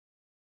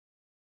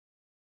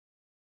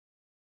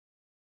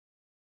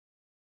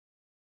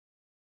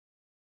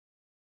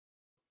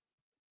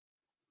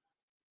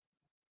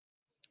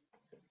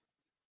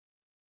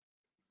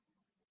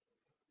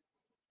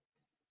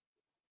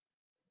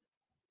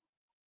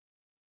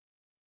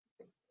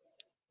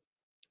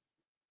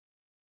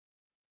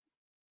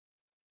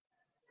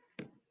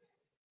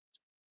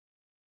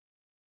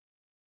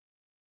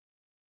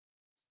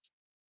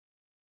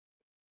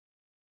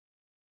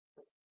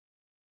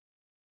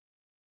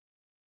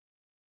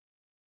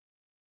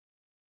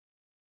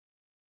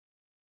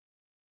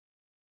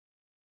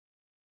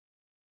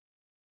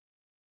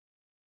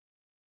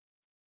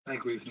Hi,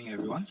 good evening,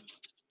 everyone.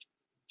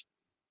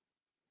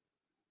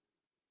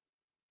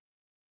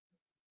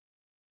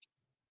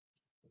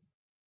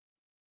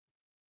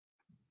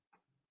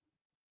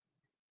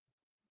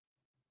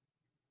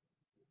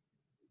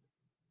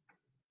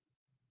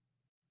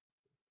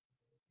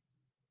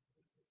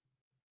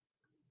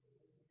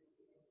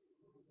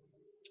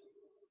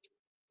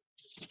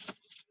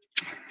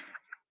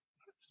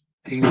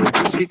 Do you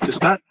proceed to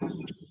start?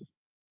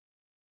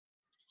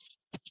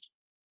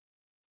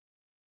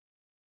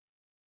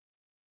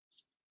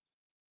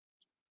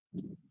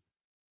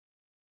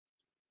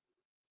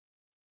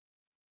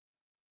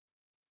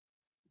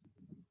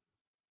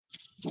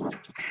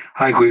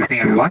 Hi, good evening,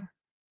 everyone.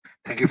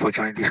 Thank you for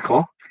joining this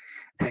call.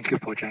 Thank you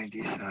for joining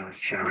this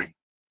sharing.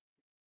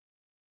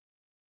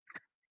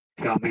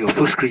 So I'll make a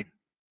full screen.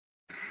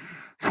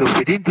 So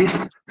within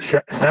this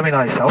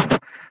seminar itself,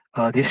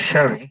 this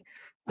sharing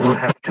will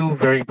have two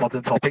very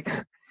important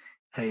topics.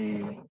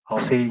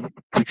 I'll say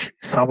which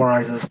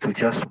summarizes to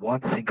just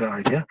one single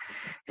idea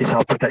is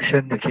our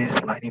protection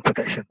against lightning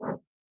protection.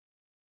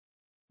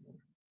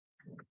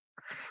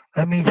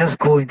 Let me just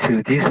go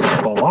into this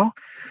for a while.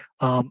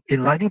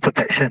 In lightning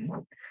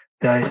protection,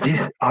 there is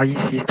these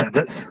IEC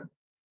standards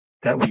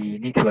that we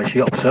need to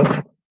actually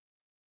observe.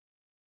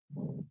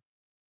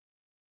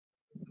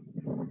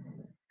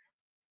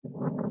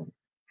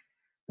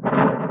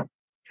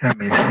 Let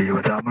me see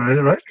whether I'm ready,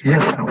 right?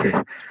 Yes, okay.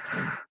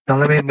 Now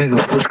let me make a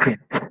full screen.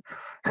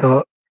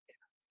 So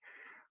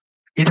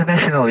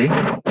internationally,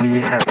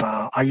 we have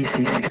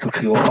IEC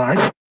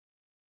 62305.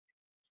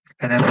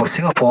 And then for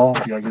Singapore,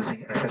 we are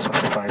using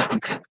SS555,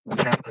 which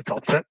we have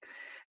adopted,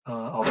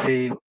 I'll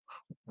say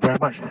very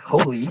much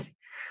wholly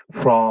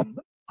from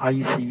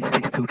IEC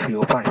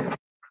 62305.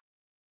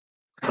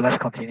 So let's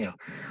continue.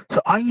 So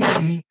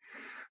IEC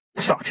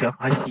structure,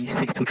 IEC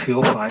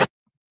 62305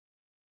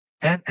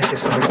 and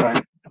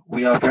SS555,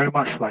 we are very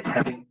much like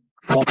having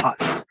 4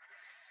 parts.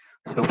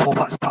 So 4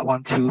 parts, part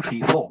 1, 2,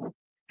 3, 4.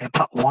 And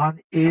part 1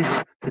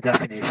 is the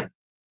definition.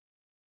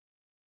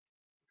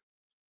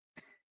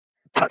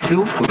 Part 2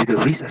 will be the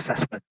risk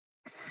assessment.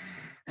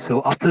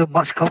 So after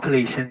much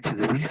calculation to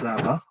the risk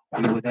level,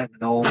 we will then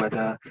know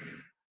whether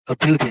a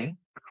building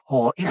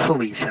or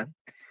installation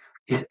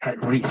is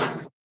at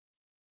risk.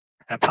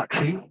 And part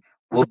 3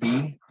 will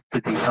be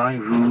the design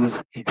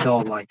rules in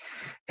terms of like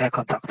air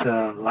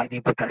conductor,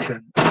 lightning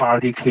protection,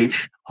 Faraday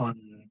cage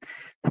on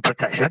the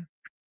protection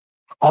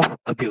of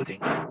a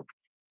building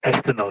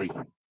externally.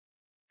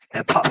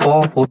 And part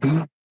 4 will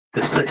be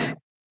the search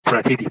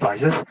protective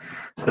devices,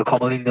 so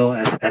commonly known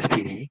as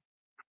SPD.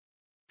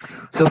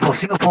 So for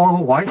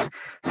Singapore-wise,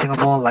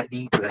 Singapore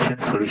Lightning Protection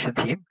Solution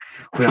Team,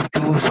 we have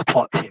 2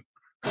 support teams,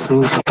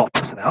 2 support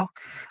personnel,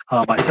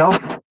 myself,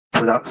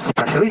 product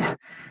specialist,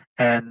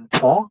 and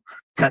Paul,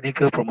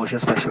 technical promotion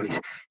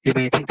specialist. You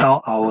may take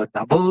down our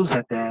numbers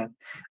and then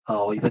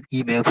or even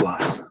email to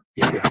us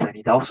if you have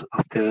any doubts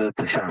after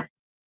the sharing.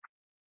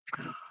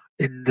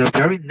 In the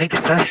very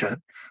next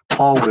session,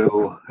 Paul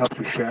will help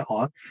to share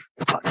on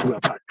the part 2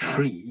 and part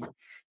 3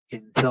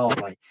 in terms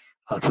of like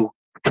to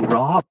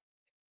round up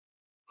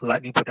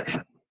lightning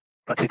protection.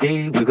 But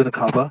today we're going to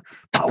cover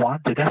part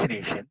 1, the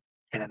definition,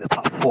 and then the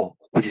part 4,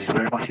 which is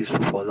very much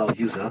useful for a lot of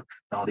users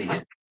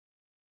nowadays.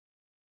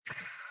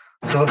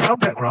 So some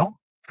background,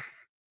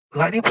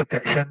 lightning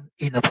protection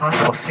in the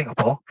past for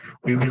Singapore,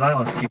 we rely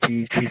on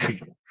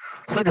CP33.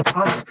 So in the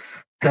past,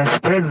 there's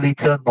very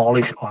little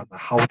knowledge on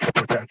how to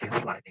protect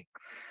against lightning.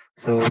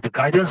 So the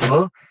guidance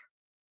were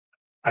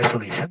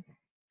isolation,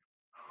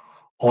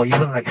 or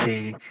even like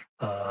say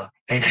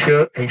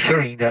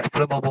ensuring that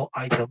flammable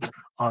items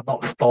are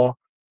not stored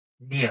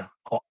near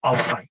or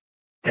outside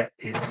that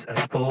is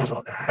exposed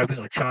or having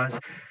a chance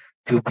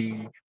to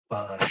be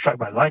struck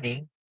by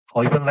lightning,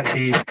 or even let's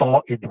say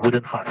stored in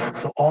wooden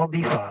huts. So all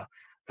these are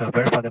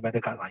very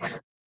fundamental guidelines.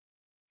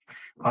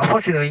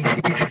 Unfortunately,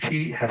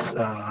 CP33 has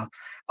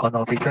gone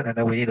outdated, and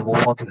then we need to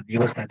move on to the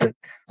newer standard.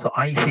 So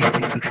IEC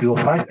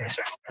 62305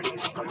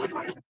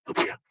 SS555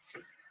 appear.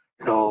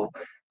 So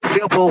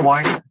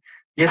Singapore-wise,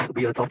 yes,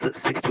 we adopted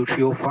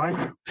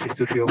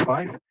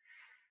 62305,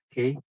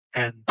 okay,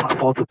 and part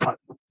 4 to part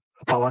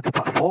 1 to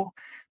part 4.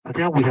 But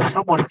then we have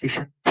some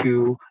modification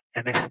to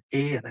Annex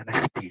A and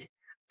Annex B.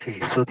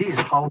 Okay, so this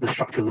is how the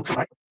structure looks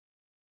like.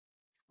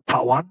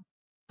 Part 1,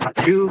 part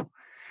 2,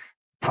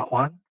 part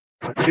 1,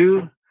 part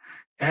 2,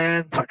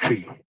 and part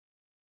 3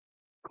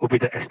 will be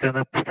the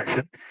external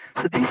protection.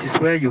 So this is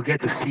where you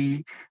get to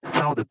see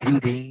some of the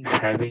buildings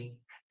having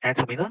air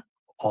terminal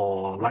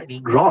or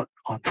lightning rod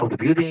on top of the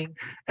building,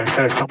 as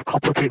well as some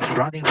copper tapes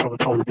running from the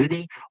top of the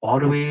building all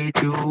the way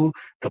to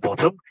the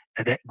bottom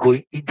and then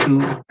going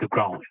into the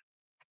ground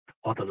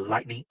or the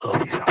lightning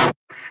earth itself.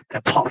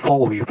 Then part 4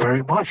 will be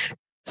very much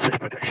surge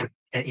protection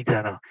and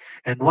internal.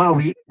 And why are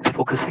we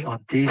focusing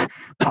on this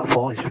part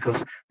 4 is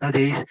because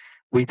nowadays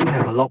we do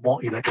have a lot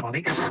more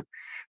electronics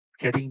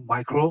getting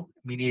micro,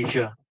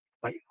 miniature.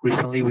 Like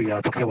recently we are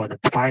talking about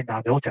the 5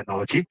 nano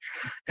technology,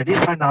 and this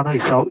 5 nano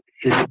itself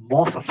is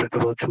more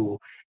susceptible to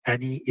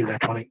any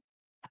electronic,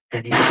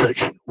 any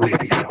surge wave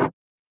itself.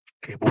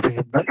 Okay, moving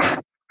on next.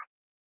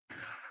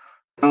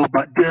 So,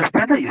 but the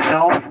standard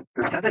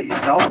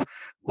itself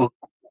will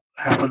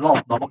have a lot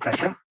of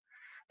nomenclature,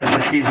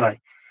 especially like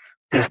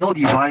there's no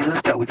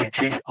devices that we can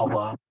change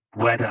our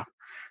weather.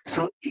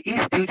 So it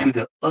is due to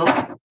the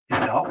Earth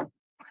itself,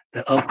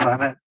 the Earth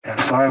climate.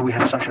 That's why we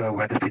have such a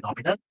weather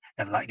phenomenon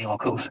and lightning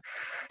occurs.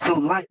 So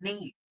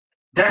lightning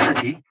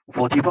density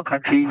for different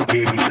country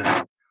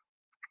varies.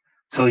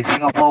 So in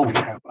Singapore, we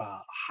have a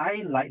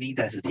high lightning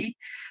density,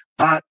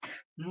 but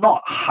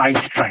not high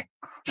strength.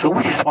 So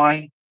which is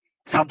why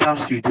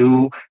sometimes you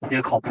do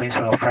hear complaints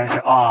from your friends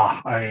that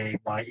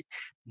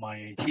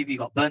my TV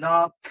got burned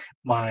up,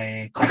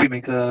 my coffee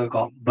maker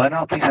got burned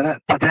up, things like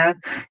that. But then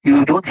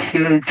you don't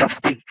hear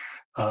drastic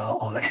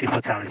or let's say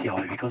fatality of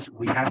it because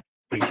we have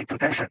basic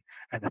protection,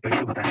 and the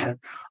basic protection,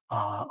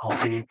 I'll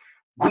say,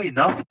 good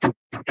enough to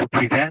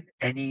prevent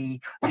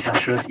any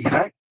disastrous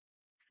effect.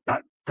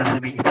 That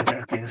doesn't mean it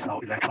protect against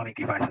our electronic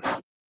devices.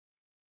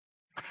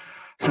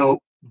 So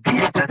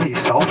this standard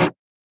itself,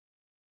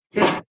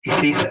 yes, it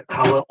says that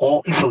cover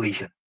all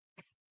installation,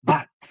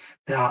 but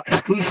there are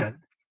exclusions.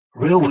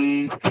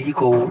 Railway,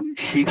 vehicle,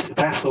 ships,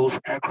 vessels,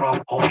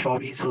 aircraft,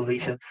 offshore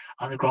installation,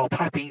 underground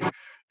piping,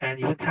 and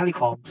even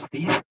telecoms.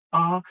 These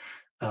are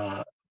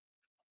uh,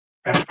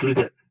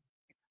 excluded.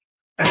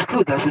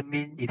 Exclude doesn't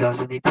mean it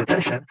doesn't need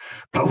protection,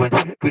 but when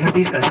we have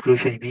this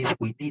exclusion, it means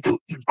we need to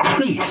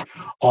increase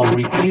or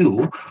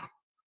review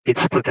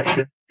its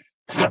protection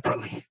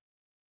separately.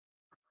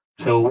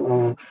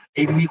 So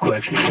maybe we could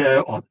actually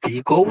share on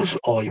vehicles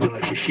or even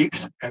like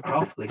ships,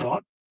 aircraft later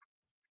on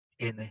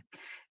in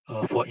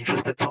for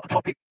interested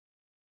topic.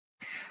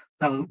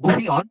 Now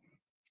moving on,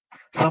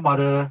 some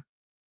other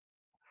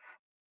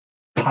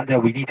part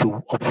that we need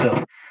to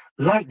observe.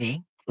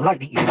 Lightning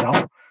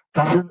itself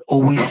doesn't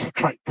always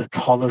strike the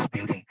tallest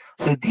building.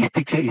 So this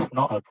picture is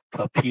not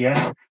a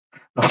PS,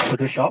 not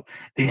Photoshop.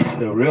 This is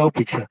a real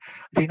picture. I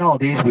think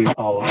nowadays with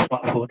our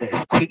smartphone that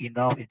is quick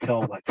enough in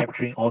terms of like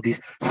capturing all these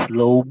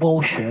slow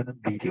motion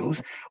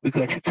videos, we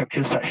could actually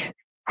capture such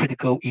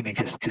critical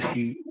images to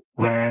see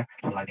where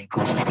the lightning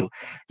goes to.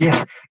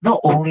 Yes,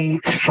 not only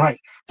strike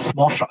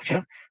small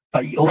structure,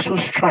 but it also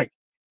strike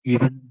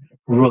even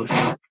roads.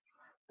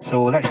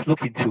 So let's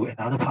look into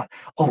another part.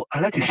 Oh,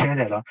 I'd like to share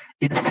that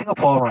in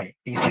Singapore, right?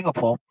 In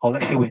Singapore, or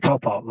let's say we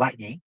talk about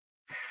lightning,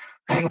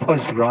 Singapore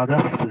is rather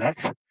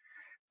flat.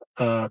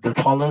 The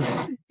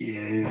tallest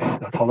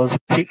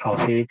peak, I'll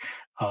say,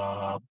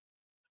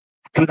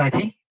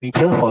 290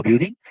 meter for a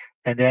building,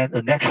 and then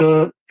a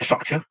natural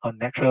structure, a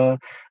natural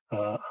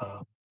uh,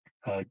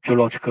 uh,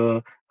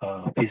 geological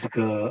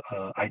physical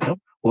item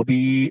will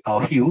be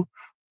our hill,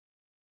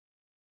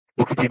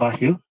 Bukit Timah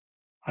Hill.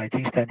 I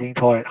think standing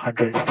tall at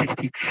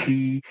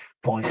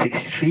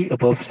 163.63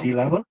 above sea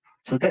level.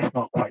 So that's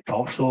not quite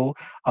tall. So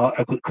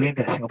I could claim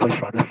that Singapore is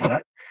rather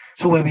flat.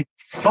 So when we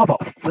talk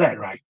about flat,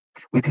 right,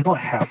 we do not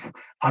have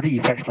other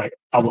effects like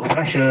outward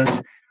flashes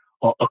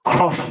or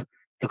across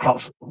the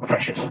clouds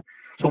flashes.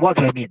 So what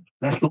do I mean?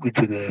 Let's look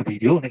into the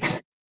video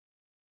next.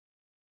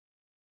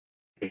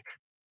 Okay.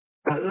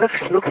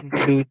 Let's look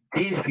into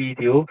this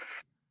video.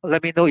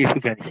 Let me know if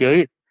you can hear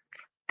it.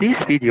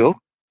 This video,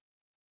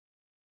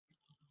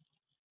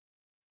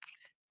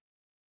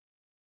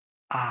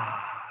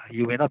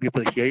 you may not be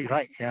able to hear it,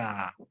 right?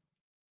 Yeah.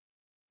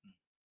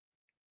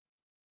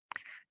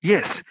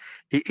 Yes,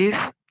 it is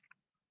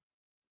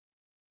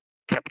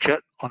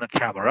captured on a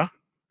camera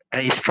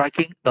and is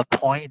striking the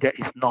point that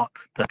is not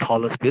the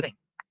tallest building.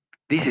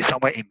 This is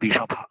somewhere in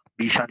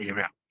Bishan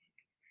area.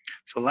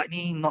 So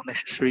lightning not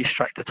necessarily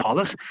strike the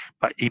tallest,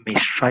 but it may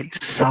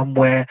strike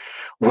somewhere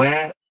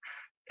where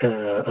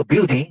a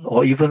building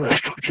or even a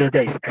structure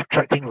that is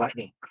attracting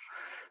lightning.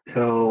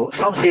 So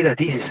some say that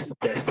there's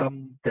a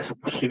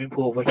swimming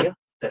pool over here.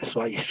 That's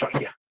why it struck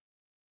here.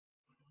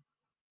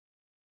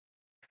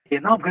 Okay,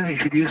 now I'm going to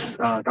introduce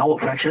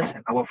downward flashes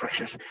and upward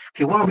flashes.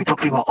 Okay, why are we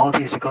talking about all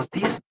this? Because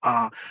these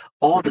are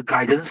all the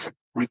guidance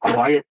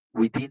required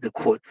within the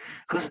code.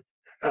 Because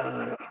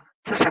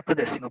just happened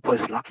that Singapore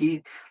is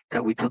lucky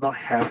that we do not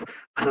have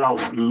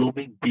clouds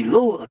looming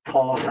below a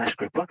tall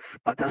skyscraper,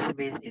 but doesn't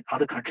mean in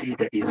other countries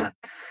there isn't.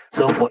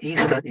 So for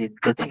instance, in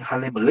Genting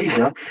Highland,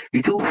 Malaysia,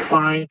 we do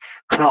find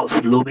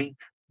clouds looming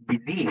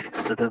beneath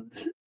certain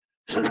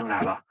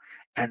level.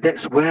 And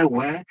that's where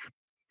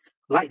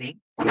lightning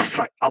will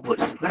strike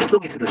upwards. Let's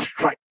look into the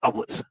strike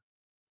upwards.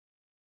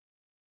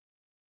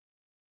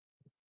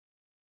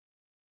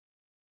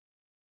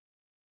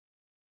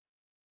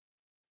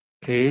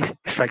 Okay,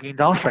 striking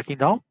down, striking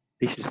down.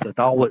 This is the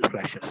downward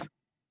flashes.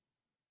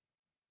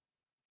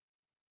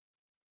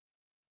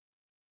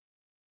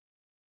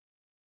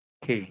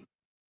 Okay,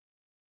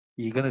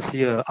 you're gonna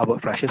see a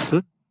upward flashes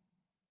soon.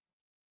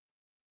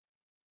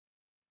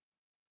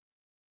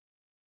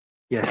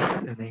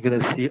 Yes, and then you're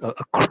gonna see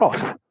across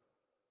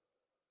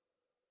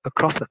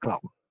the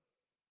cloud.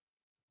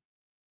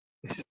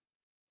 Yes.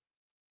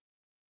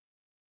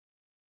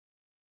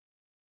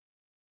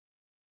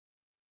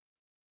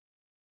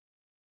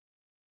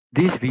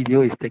 This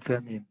video is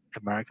taken in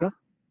America,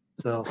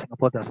 so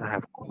Singapore doesn't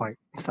have quite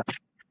such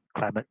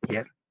climate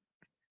yet.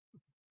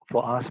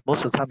 For us,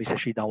 most of the time it's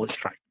actually downward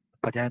strike.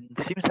 But then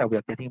it seems that we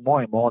are getting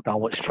more and more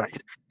downward strikes,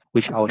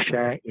 which I will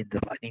share in the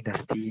lightning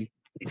density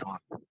later on.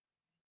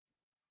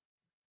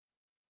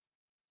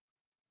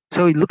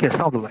 So we look at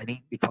some of the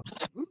lightning, it comes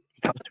smooth,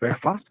 it comes very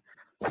fast.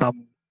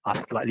 Some are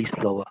slightly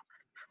slower.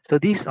 So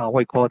these are what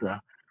we call the,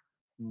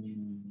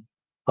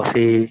 I'll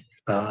say,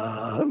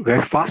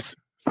 very fast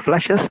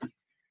flashes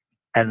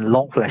and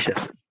long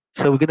flashes.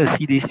 So we're going to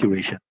see this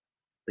duration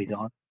later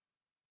on.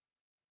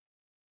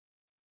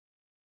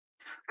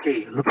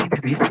 Okay, looking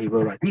at this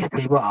table, right? These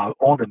tables are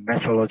all the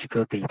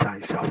meteorological data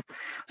itself.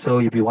 So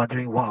you'll be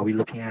wondering, what are we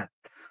looking at?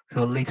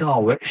 So later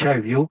on, I'll share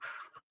with you,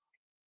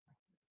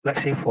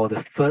 let's say for the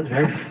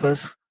very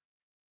first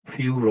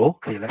few rows,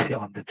 okay, let's say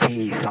on the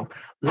K itself,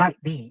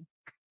 lightning,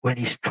 when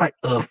it strikes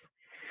Earth,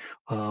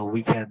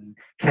 we can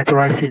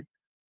categorize it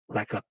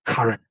like a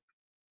current,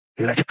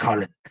 electric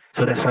current.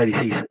 So that's why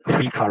this is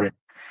free current.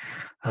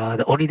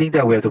 The only thing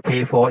that we have to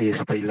pay for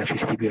is the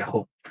electricity bill at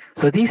home.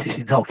 So this is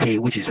in terms of K,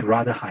 which is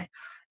rather high.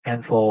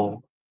 And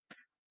for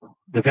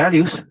the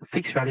values,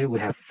 fixed value, we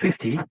have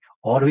 50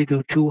 all the way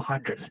to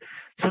 200.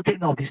 So take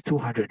note of this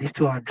 200. This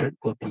 200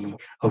 will be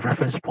a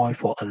reference point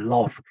for a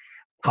lot of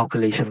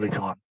calculation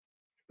later on.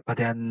 But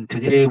then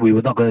today we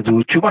were not going to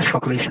do too much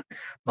calculation,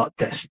 not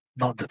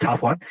the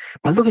tough one.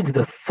 But look into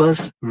the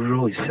first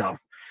row itself.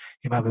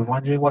 You might be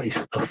wondering what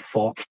is a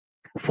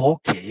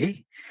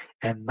 4K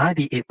and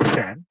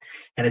 98%,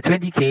 and a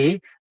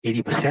 20K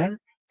 80%,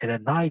 and a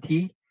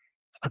 90.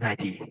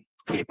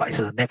 Okay, but it's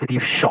a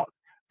negative short,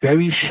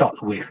 very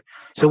short wave.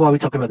 So what are we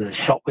talking about? The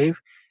short wave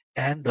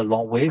and the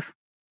long wave,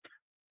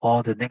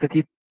 or the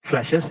negative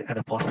flashes and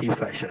the positive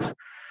flashes.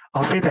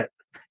 I'll say that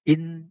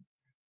in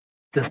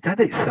the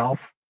standard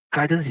itself,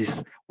 guidance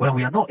is when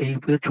we are not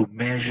able to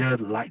measure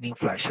lightning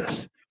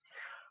flashes,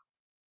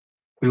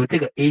 we will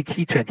take an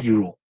 80-20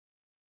 rule.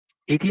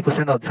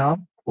 80% of the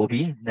time will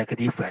be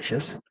negative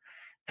flashes,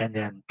 and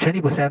then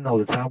 20%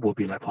 of the time will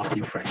be like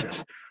positive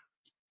flashes.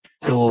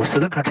 So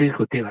certain countries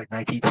could take like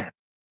 90-10,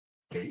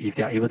 okay, if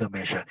they are able to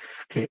measure.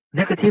 Okay,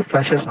 negative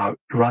flashes are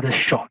rather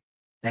short.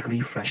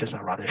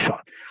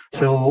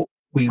 So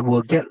we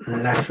will get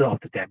lesser of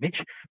the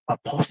damage,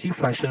 but positive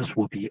flashes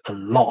will be a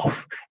lot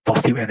of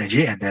positive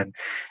energy, and then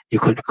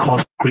it could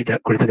cause greater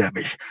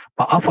damage.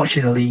 But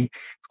unfortunately,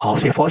 I'll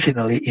say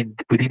fortunately,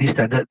 within this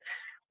standard,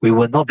 we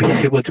will not be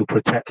able to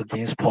protect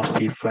against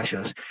positive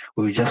flashes.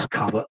 We will just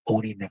cover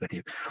only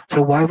negative.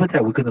 So whatever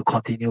that we're going to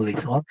continue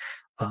later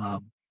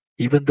on,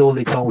 even though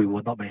later on we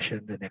will not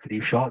mention the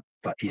negative shot,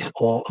 but it's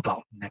all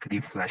about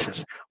negative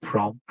flashes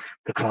from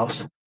the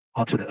clouds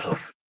onto the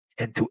earth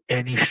and to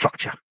any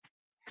structure.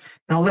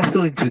 Now let's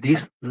go into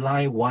this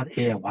line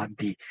 1A and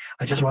 1B.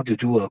 I just want to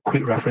do a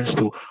quick reference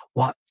to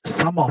what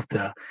some of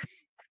the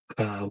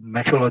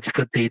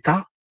meteorological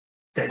data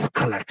that is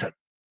collected.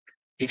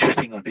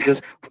 Interesting one,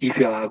 because if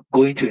you are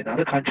going to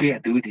another country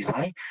and do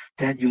design,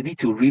 then you need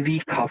to really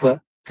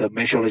cover the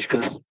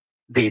meteorological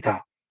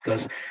data,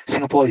 because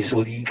Singapore is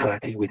only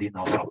collecting within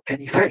ourselves.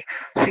 And in fact,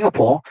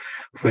 Singapore,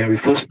 when we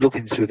first look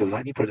into the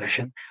lightning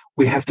protection,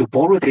 we have to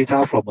borrow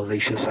data from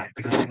Malaysia side,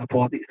 because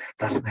Singapore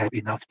doesn't have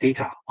enough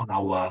data on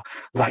our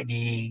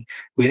lightning.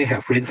 We didn't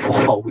have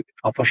rainfall.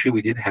 Unfortunately,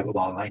 we didn't have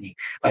about lightning.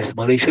 But as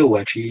Malaysia, we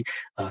actually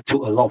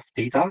took a lot of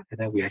data, and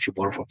then we actually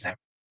borrow from them.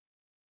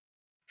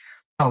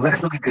 Now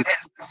let's look into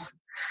this. So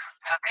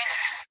this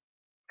is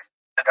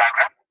the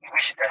diagram in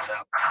which there's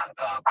a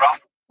graph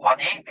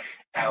 1A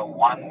and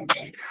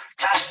 1B.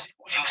 Just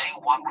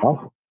using one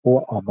graph.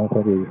 What I'm not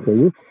going to show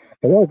you.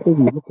 And also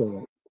we look at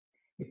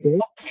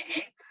it.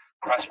 Okay,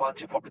 corresponds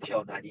to property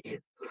of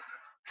 98.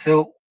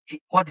 So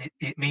what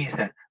it means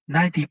that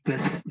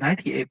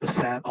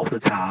 98% of the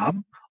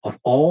time of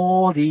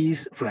all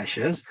these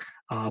flashes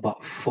are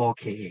about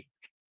 4K.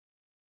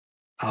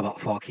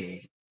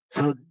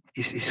 So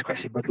it's quite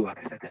simple to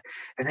understand that.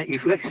 And then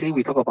if let's say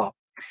we talk about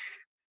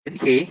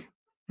 10K,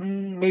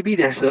 maybe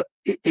there's a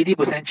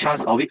 80%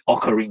 chance of it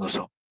occurring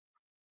also.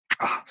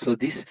 So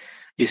this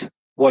is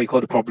what we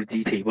call the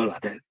probability table,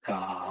 that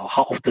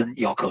how often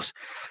it occurs.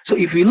 So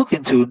if we look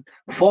into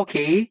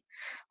 4K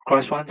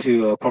correspond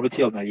to a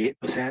probability of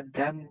 98%,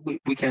 then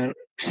we can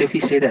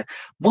safely say that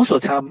most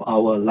of the time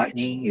our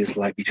lightning is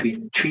like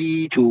between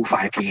 3 to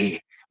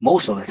 5K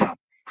most of the time,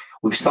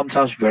 with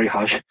sometimes very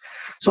harsh.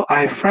 So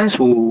I have friends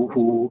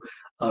who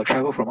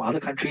travel from other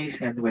countries,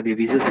 and when they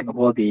visit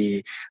Singapore,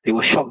 they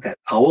were shocked that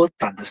our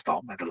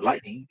thunderstorm and the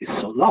lightning is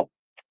so loud.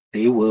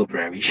 They were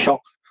very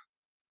shocked.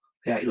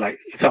 Yeah, it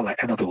felt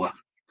like end of the world.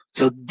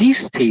 So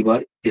this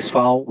table is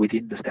found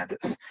within the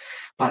standards.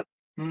 But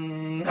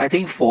I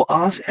think for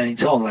us and in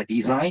terms of like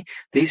design,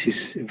 this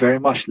is very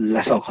much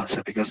less of a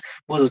concern, because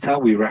most of the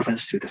time we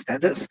reference to the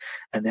standards,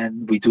 and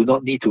then we do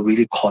not need to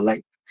really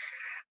collect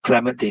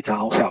climate data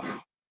ourselves.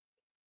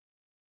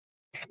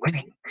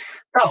 Winning.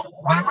 Now,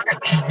 why would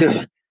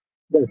the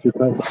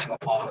for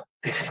Singapore?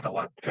 This is the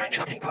one very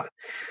interesting part.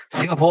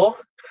 Singapore,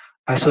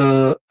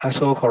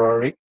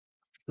 isochloric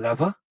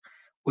level,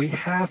 we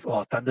have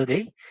Thunder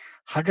Day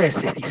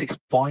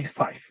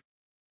 166.5.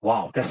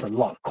 Wow, that's a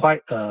lot.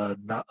 Quite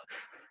I'll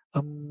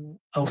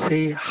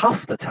say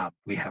half the time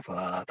we have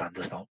a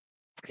thunderstorm.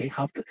 Okay,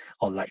 half the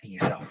or lightning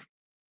itself.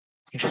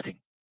 Interesting.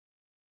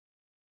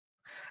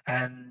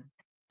 And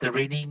the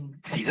raining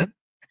season.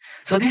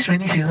 So this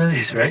rainy season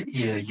is very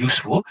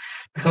useful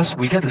because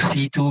we get to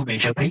see two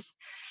major peaks: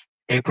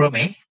 April,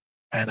 May,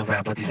 and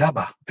November,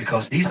 December.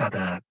 Because these are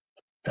the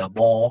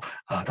more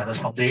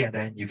thunderstorm day, and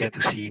then you get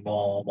to see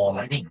more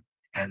lightning.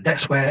 And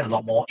that's where a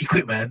lot more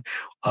equipment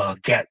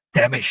get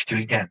damaged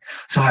during then.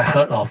 So I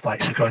heard of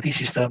like security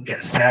system get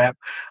zapped,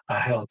 I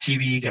heard of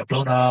TV get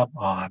blown up,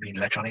 I mean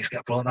electronics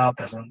get blown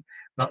up,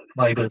 not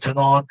able to turn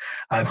on.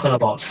 I've heard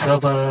about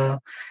server,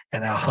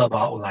 and I heard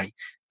about like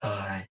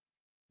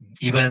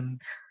even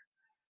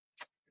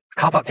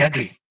car park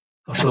gantry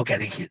also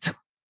getting hit.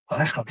 Well,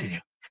 let's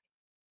continue.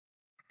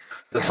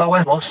 The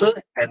southwest monsoon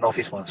and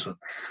northeast monsoon.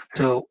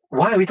 So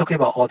why are we talking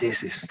about all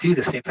this? Is still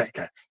the same fact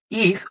that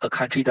if a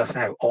country doesn't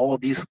have all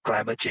these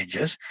climate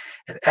changes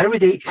and every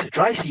day is a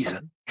dry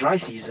season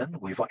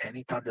without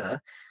any thunder,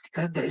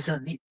 then there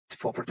isn't a need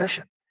for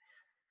protection.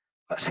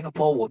 But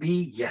Singapore will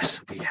be,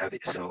 yes, we have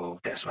it. So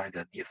that's why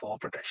the need for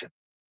protection.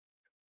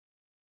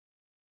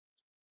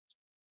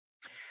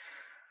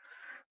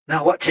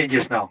 Now, what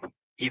changes now?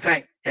 In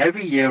fact,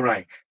 every year,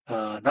 right,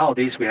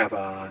 nowadays we have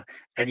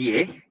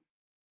NEA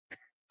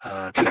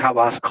to help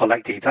us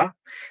collect data.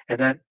 And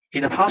then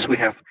in the past, we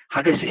have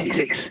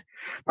 166,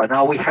 but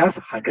now we have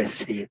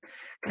 168. You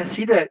can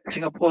see that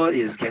Singapore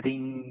is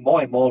getting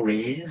more and more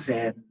rains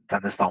and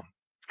thunderstorm.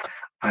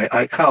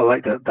 I kind of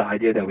like the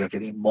idea that we are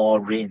getting more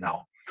rain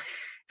now.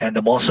 And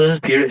the monsoon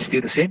period is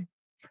still the same,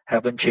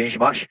 haven't changed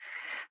much.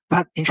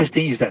 But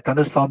interesting is that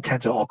thunderstorm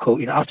tend to occur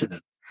in the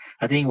afternoon.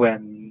 I think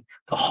when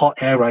the hot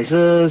air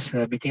rises,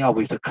 meeting up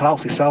with the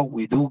clouds itself,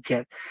 we do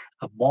get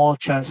a more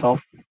chance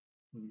of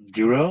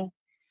dural,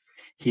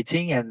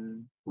 heating,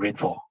 and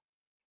rainfall.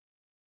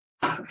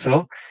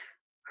 So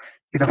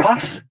in the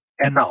past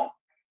and now,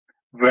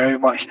 very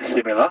much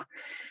similar.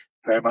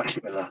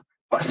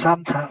 But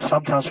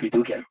sometimes we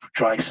do get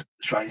dry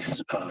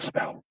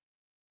spell.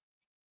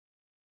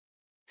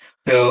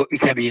 So it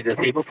can be in the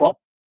table form,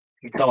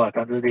 in terms of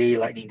thunder day,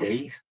 lightning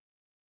days.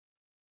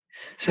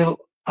 So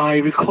I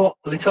recall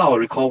later. I'll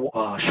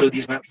recall show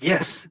this map.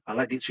 Yes, I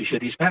like to show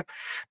this map.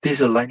 This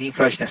is a lightning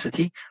flash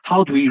density.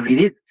 How do we read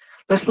it?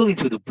 Let's look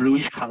into the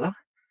bluish color.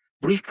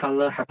 Bluish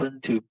color happen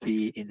to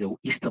be in the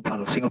eastern part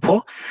of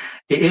Singapore.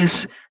 It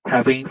is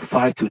having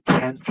 5 to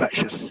 10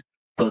 flashes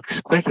per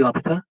square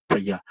kilometer per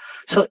year.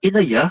 So in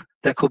a year,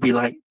 there could be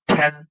like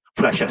 10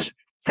 flashes,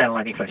 10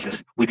 lightning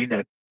flashes within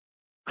the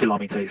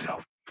kilometer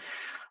itself.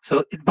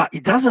 So, but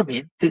it doesn't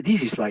mean that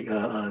this is like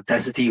a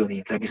density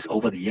only. That means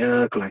over the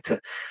year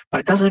collected. But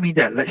it doesn't mean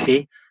that, let's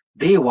say,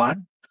 day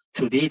 1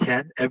 to day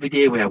 10, every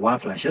day we have 1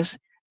 flashes,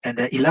 and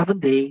then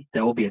 11th day,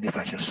 there will be any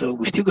flashes. So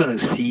we're still going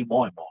to see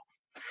more and more.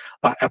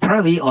 But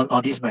apparently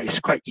on this map, it's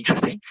quite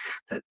interesting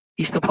that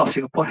eastern part of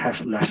Singapore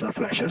has lesser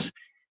flashes,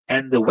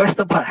 and the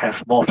western part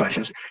has more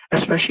flashes,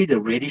 especially the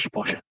reddish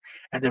portion.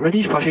 And the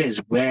reddish portion is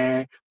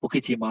where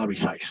Bukit Timah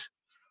resides.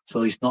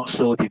 So it's not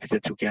so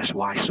difficult to guess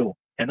why so.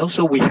 And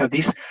also we have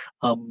this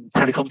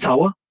telecom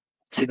tower,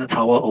 signal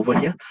tower over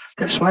here.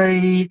 That's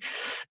why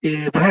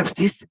perhaps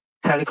this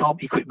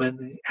telecom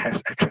equipment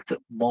has attracted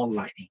more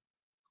lightning,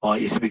 or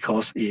it's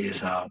because it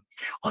is on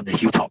the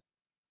hilltop.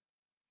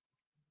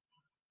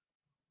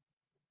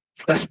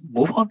 Let's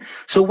move on.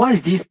 So why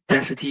is this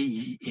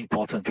density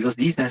important? Because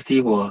this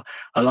density will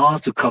allow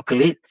us to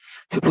calculate,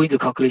 to put into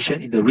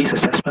calculation in the risk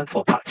assessment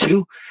for part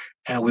 2,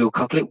 and we will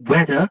calculate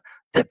whether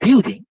the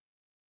building,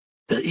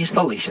 the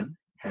installation,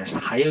 has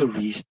higher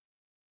risk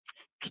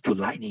to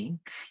lightning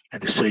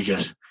and the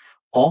surges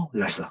or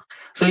lesser.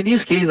 So in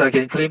this case, I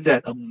can claim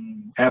that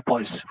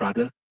airport is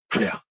rather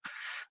clear.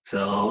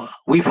 So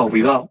with or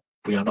without,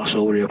 we are not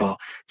so worried about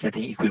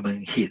getting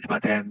equipment hit,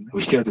 but then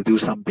we still have to do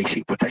some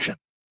basic protection.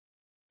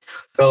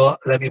 So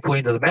let me put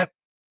into the map.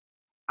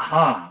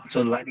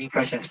 So lightning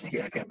flash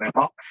density I can map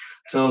out.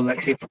 So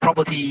like say for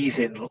properties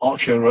in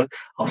Orchard Road,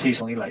 I'll say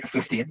it's only like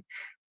 15.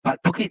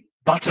 But Bukit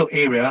Batok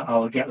area,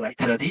 I'll get like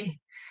 30.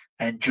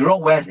 And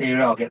Jurong West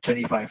area, I'll get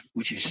 25,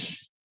 which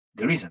is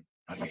the reason.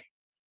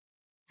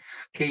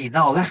 Okay,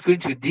 now let's go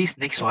into this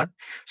next one.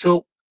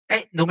 So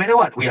no matter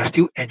what, we are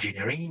still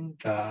engineering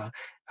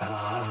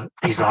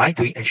design,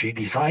 doing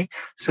engineering design.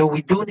 So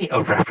we do need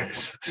a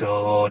reference.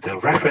 So the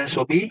reference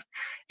will be,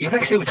 if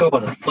let's say we talk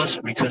about the first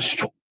return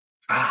stroke,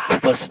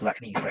 first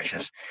lightning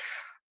flashes.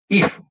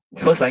 If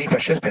first lightning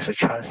flashes, there's a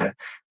chance that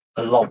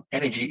a lot of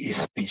energy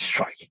is being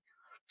struck.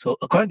 So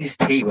according to this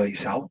table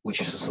itself, which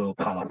is also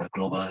part of the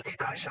global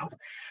data itself,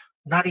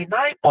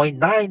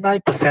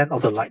 99.99%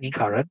 of the lightning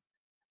current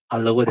are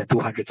lower than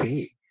 200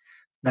 kA.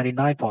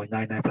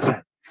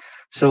 99.99%.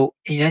 So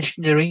in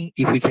engineering,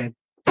 if we can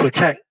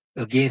protect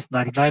against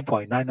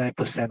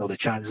 99.99% of the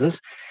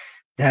chances,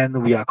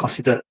 then we are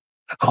considered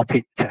a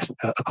complete test,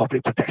 a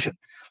complete protection.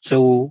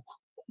 So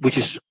which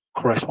is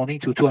corresponding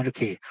to 200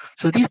 kA.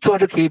 So these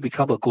 200 kA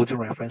become a golden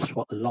reference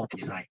for a lot of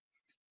design.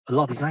 A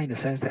lot of design in the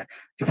sense that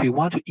if we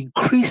want to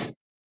increase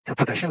the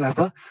protection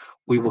level,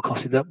 we will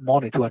consider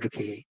more than 200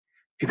 kA.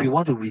 If we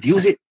want to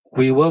reduce it,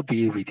 we will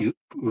be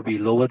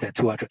lower than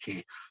 200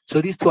 kA.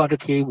 So these 200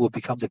 kA will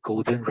become the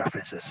golden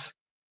references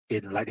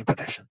in lightning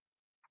protection.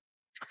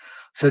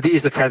 So this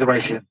is the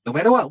categorization. No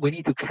matter what, we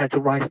need to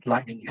categorize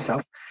lightning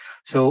itself.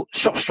 So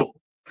short stroke,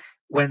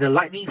 when the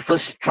lightning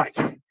first strike,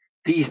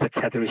 these are the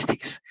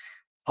characteristics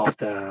of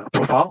the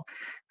profile.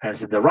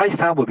 As the rise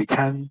time will be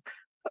 10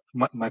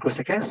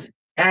 microseconds,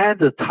 and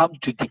the time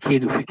to decay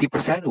to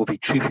 50% will be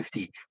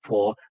 350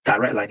 for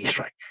direct lightning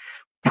strike.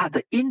 But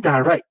the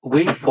indirect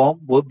waveform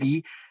will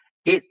be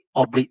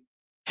 8/20.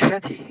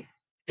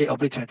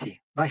 8/20.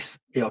 Nice.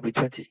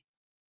 8/20.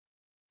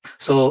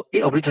 So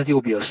 8/20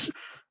 will be a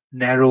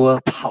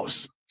narrower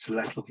pulse. So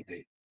let's look into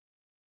it.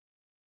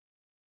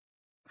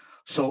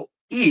 So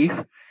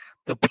if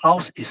the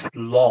pulse is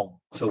long,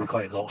 so we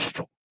call it long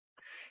stroke,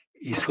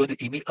 it's going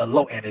to emit a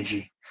lot of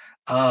energy.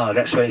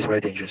 That's why it's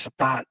very dangerous.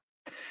 But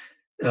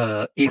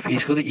if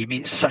it's going to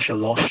emit such a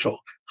long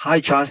stroke,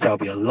 high chance there will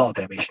be a lot of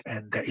damage,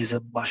 and there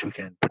isn't much we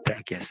can protect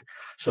against.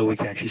 So we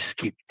can actually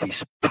skip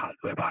this part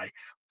whereby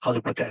how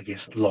to protect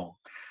against long.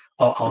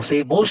 Or I'll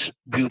say most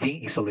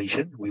building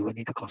installation, we will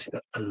need to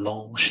consider a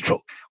long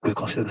stroke. We'll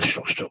consider the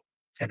short stroke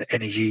and the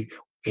energy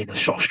in a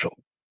short stroke.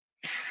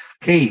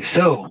 Okay,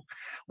 so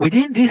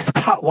within this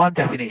part 1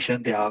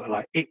 definition, there are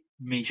like 8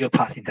 major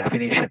parts in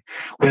definition.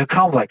 We have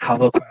covered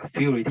quite a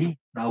few already.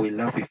 Now we're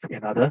left with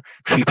another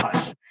 3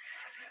 parts.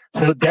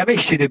 So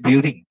damage to the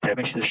building,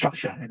 damage to the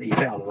structure, and the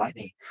effect of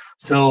lightning.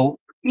 So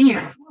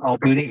if our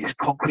building is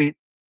concrete,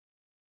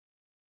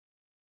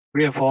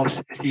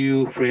 reinforced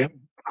steel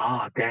frame,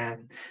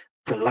 then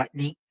the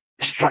lightning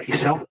strike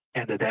itself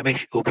and the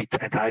damage will be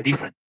entirely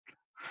different.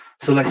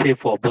 So let's say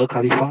for Burj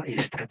Khalifa,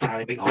 it's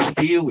entirely made of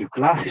steel with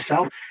glass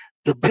itself.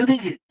 The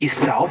building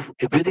itself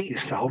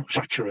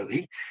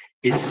structurally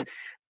is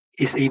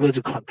able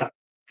to conduct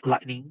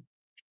lightning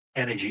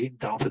energy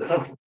down to the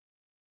earth.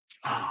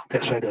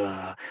 That's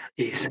why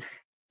it's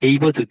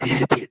able to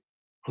dissipate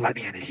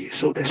lightning energy.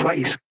 So that's why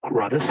it's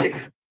rather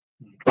safe.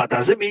 But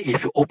doesn't mean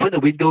if you open the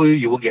window,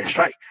 you won't get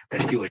struck.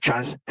 There's still a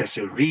chance, there's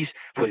still a risk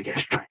for you to get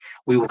struck.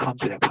 We will come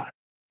to that part.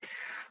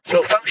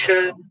 So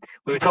function,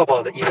 when we talk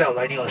about the effect of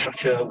lightning on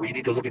structure, we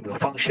need to look into the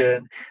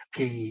function.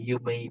 Okay, you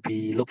may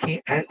be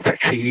looking at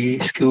factory,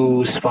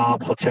 schools,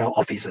 farm, hotel,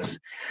 offices.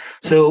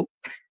 So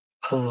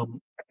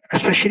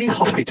especially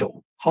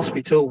hospital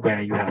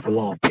where you have a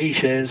lot of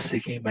patients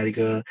seeking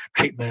medical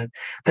treatment.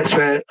 That's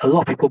where a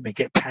lot of people may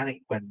get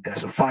panicked when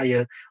there's a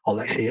fire, or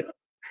let's say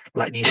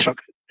lightning struck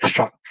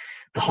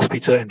the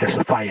hospital and there's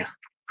a fire.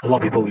 A lot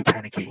of people will be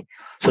panicky.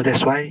 So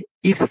that's why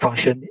if the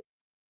function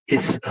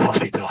is a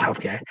hospital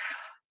healthcare,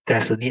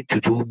 there's a need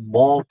to do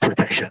more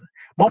protection.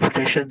 More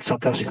protection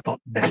sometimes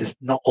is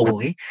not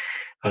only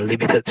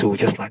limited to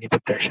just lightning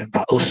protection,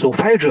 but also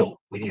fire drill.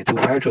 We need to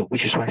do fire drill,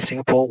 which is why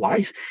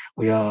Singapore-wise,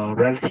 we are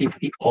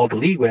relatively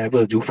orderly wherever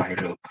we do fire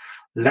drill.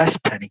 Less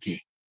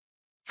panicky.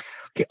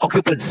 Okay,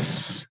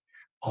 occupants,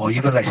 or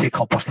even let's say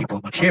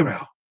compostable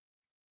material.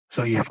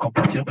 So you have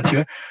compostable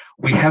material,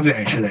 we have to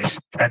ensure that it's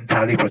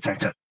entirely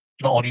protected,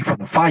 not only from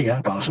the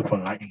fire, but also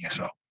from lightning as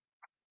well.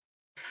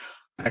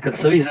 Medical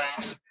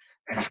services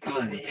and skill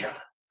in Asia.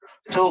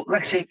 So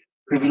let's say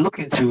if we look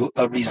into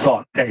a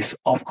resort that is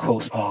off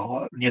coast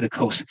or near the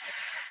coast,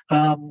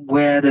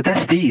 where the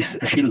density is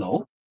actually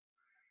low,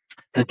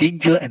 the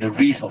danger and the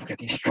risk of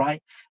getting struck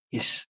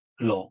is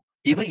low.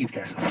 Even if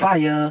there's a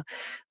fire,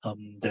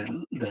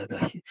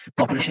 the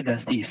population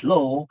density is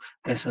low,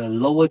 there's a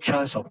lower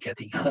chance of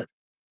getting hurt.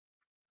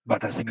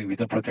 But doesn't mean we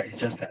don't protect.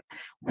 It's just that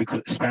we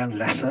could spend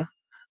lesser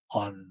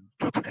on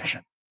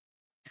protection.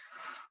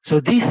 So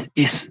this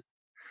is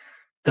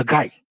the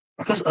guide.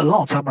 Because a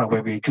lot of time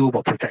when we do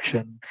about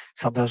protection,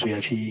 sometimes we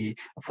actually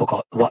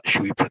forgot what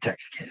should we protect.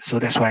 Okay? So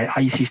that's why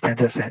IEC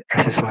standards and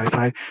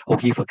SS555 will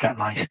give a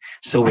guidelines.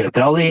 So we have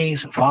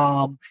buildings,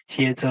 farm,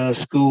 theater,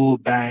 school,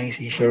 banks,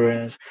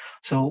 insurance.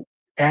 So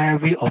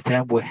every of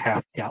them will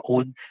have their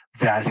own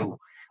value.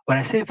 When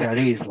I say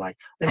value, is like,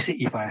 let's say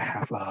if I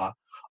have a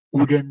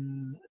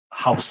wooden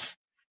house,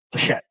 a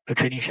shed, a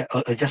training shed,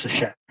 just a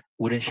shed,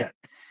 wooden shed.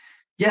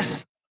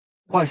 Yes,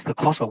 what is the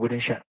cost of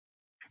wooden shed?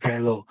 Very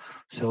low.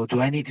 So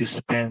do I need to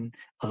spend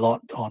a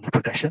lot on the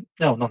protection?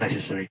 No, not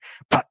necessary.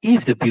 But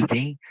if the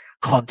building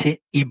contain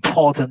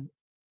important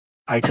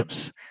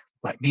items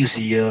like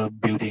museum,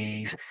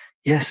 buildings,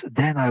 yes,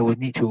 then I would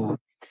need to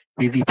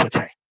really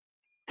protect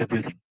the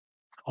building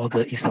or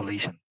the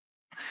installation.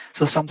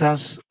 So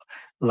sometimes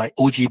like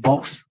OG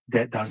box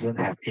that doesn't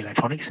have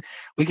electronics,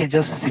 we can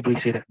just simply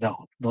say that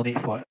no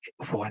need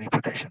for any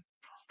protection.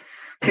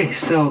 Okay,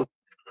 so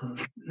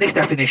next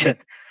definition,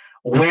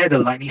 where the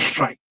lightning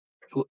strike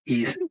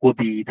will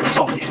be the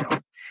source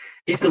itself.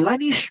 If the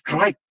lightning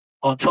strike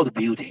on top of the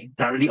building,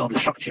 directly on the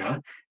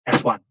structure,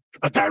 S1,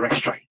 a direct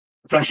strike,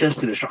 flashes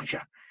to the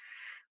structure,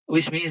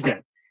 which means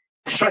that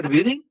strike the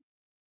building,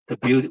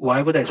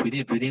 whatever that's within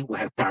the building will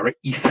have direct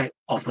effect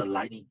of the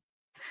lightning.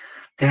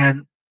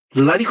 Then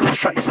the lightning could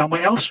strike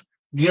somewhere else,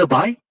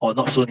 nearby or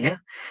not so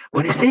near.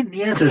 When I say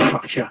near to the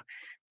structure,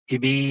 it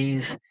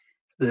means,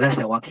 less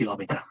than 1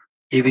 kilometer.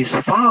 If it's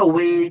far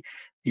away,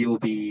 it will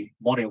be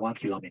more than 1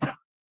 kilometer.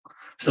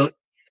 So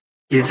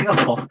in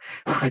Singapore,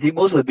 I think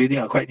most of the buildings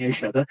are quite near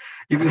each other.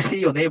 If you see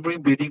your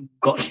neighboring building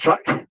got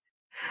struck,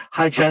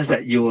 high chance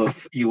that you will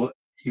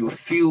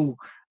feel,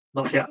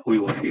 not say we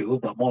will feel,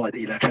 but more like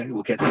the electronic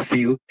will get to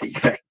feel the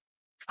effect.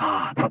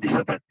 Some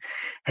disturbance.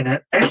 And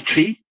then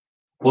S3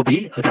 will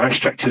be a direct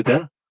strike to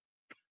the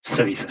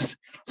services.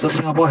 So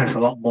Singapore has a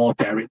lot more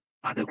buried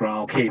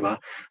underground cable.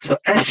 So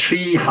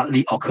S3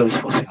 hardly occurs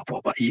for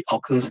Singapore, but it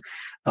occurs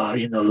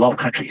in a lot of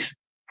countries.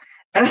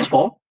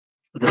 S4,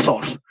 the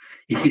source,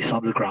 it hits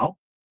on the ground,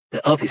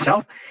 the earth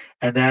itself,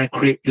 and then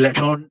create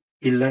electronic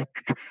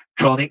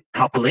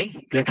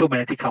coupling,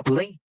 electromagnetic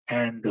coupling,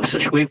 and the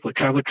surge wave will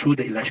travel through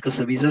the electrical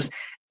services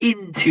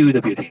into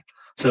the building.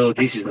 So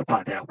this is the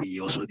part that we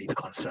also need to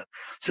concern.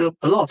 So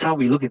a lot of time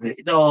we look at the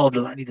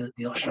lightning did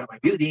not strike my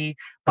building,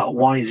 but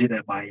why is it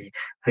that my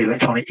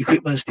electronic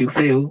equipment still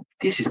fail?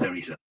 This is the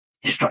reason.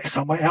 It strikes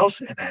somewhere else,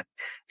 and then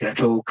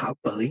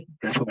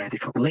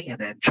electromagnetic coupling, and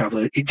then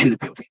travel into the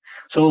building.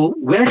 So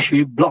where should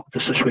we block the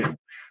surge wave?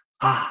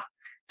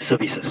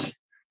 Services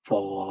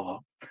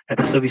at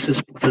the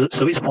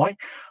service point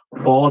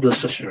for the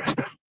surge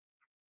arrestor.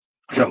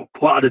 So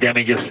what are the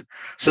damages?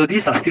 So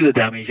these are still the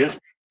damages,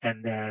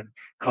 and then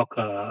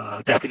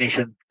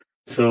definition.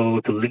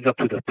 So to link up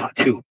to the part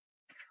 2.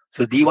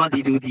 So D1,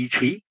 D2,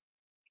 D3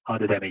 are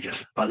the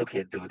damages, but look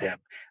into them.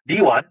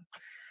 D1,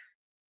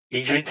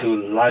 injury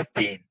to life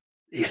being,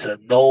 is a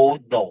no,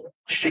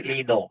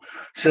 strictly no.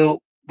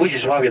 So which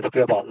is why we're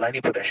talking about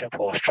lightning protection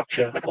for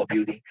structure, for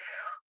building,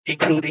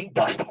 including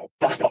bus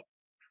stop,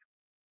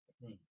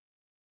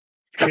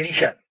 training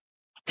shed,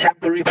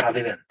 temporary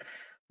pavilion.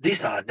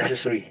 These are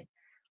necessary.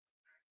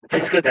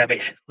 Physical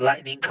damage,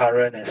 lightning,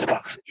 current, and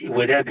sparks.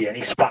 Will there be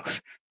any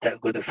sparks that are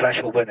going to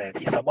flash open and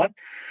hit someone?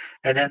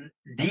 And then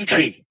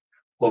D3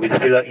 will be the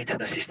failure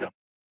internal system.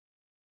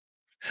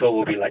 So it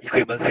will be like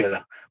equipment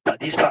failure. But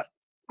this part,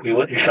 we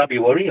shouldn't be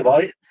worried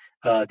about it.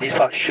 This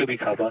part should be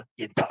covered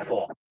in part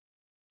 4.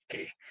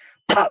 Okay.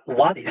 Part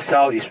 1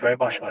 itself is very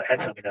much on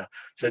end terminal.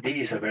 So this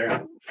is a very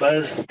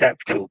first step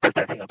to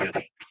protecting a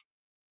building.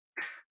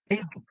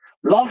 Okay.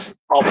 Loss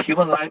of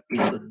human life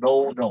is a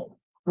no.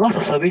 Loss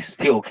of service,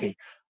 still okay.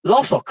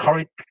 Loss of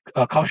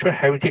cultural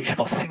heritage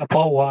for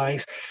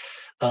Singapore-wise,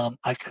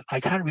 I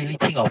can't really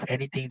think of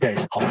anything that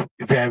is of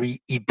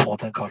very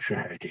important cultural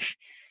heritage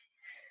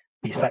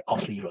besides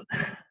Oxley Road.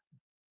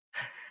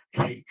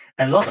 Okay.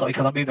 And loss of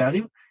economic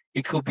value,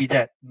 it could be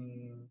that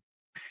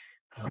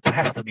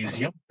perhaps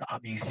the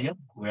art museum,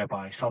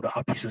 whereby some of the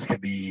art pieces can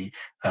be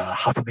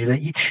 $500,000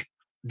 each.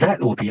 That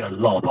will be a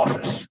lot of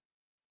losses.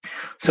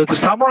 So to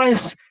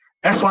summarize,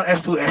 S1,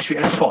 S2,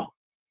 S3, S4.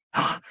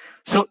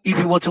 So if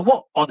you were to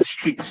walk on the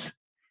streets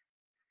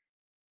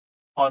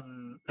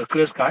on the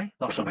clear sky,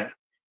 not so bad.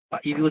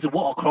 But if you were to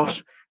walk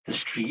across the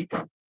street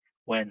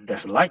when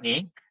there's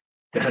lightning,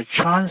 there's a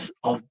chance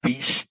of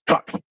being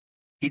struck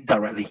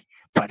indirectly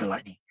by the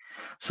lightning.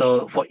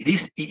 So for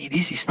this, in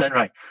this instance,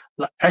 right,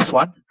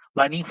 S1,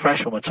 lightning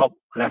flash from the top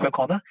left-hand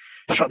corner,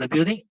 struck the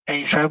building,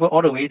 and travel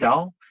all the way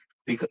down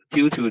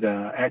due to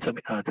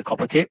the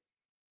copper tape.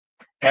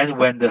 And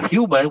when the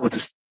human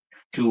was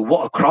to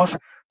walk across,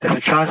 there's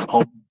a chance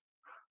of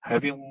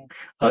having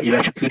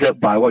electrocuted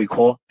by what we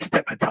call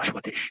step and touch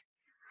voltage,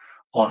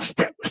 or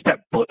step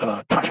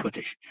touch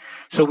voltage.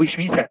 So which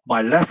means that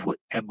my left foot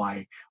and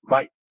my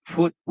right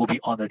foot will be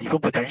on a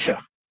different potential.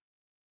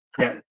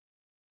 That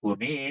will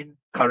mean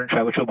current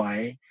travel through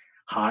my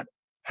heart,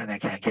 and I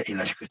can get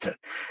electrocuted.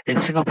 In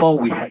Singapore,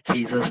 we had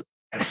cases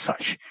as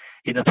such.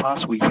 In the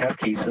past, we have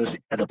cases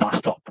at the bus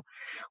stop,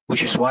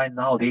 which is why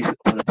nowadays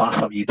for the bus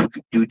stop you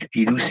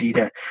do see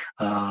that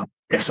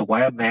there's a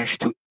wire mesh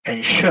to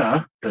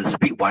ensure there's a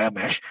big wire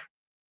mesh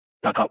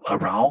dug up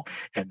around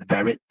and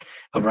buried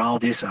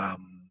around this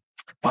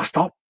bus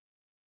stop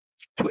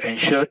to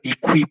ensure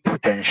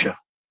equipotential.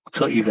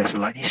 So if there's a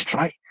lightning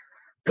strike,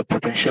 the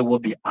potential will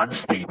be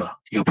unstable.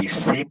 It will be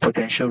same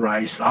potential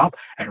rise up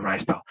and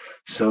rise down.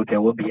 So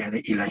there won't be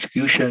any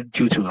electrocution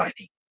due to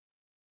lightning.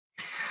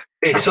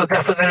 Okay, so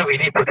definitely we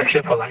need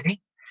protection for lightning.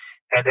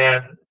 And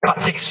then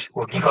part 6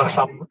 will give us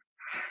some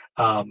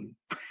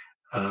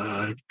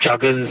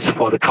jargons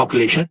for the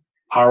calculation,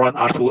 R1,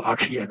 R2,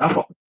 R3, and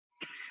R4.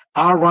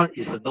 R1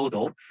 is a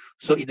no-no.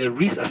 So in the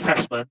risk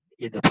assessment,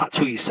 in the part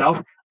 2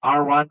 itself,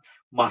 R1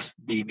 must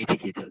be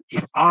mitigated.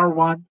 If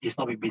R1 is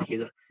not being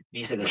mitigated,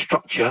 means that the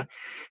structure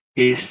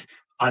is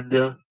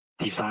under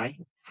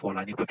design for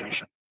lightning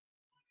protection.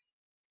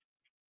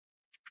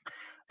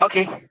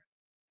 Okay.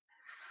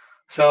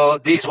 So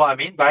this is what I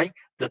mean by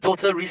the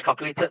total risk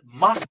calculated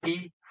must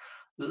be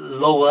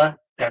lower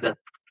than the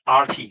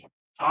RT.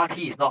 RT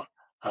is not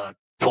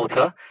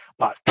total,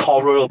 but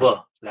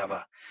tolerable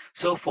level.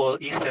 So for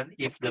instance,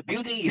 if the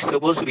building is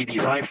supposed to be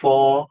designed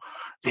for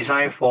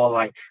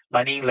like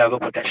lightning level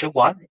protection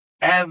 1,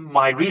 and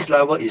my risk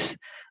level is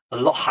a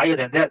lot higher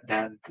than that,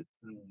 then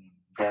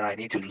I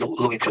need to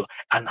look into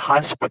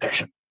enhanced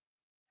protection.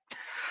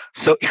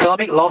 So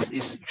economic loss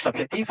is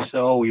subjective,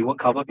 so we won't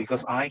cover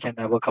because I can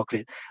never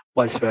calculate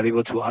what's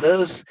valuable to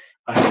others.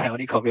 I can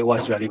only calculate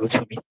what's valuable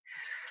to me.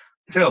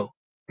 So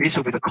this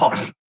will be the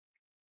cost,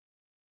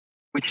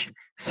 which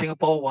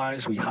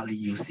Singapore-wise, we hardly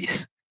use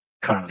this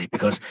currently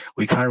because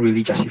we can't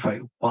really justify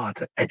what are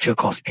the actual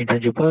costs,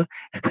 intangible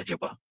and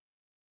tangible.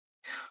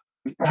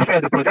 We also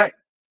have to protect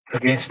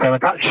against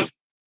sabotage.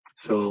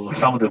 So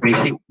some of the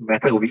basic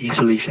method will be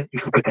insulation,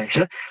 equal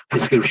potential,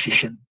 physical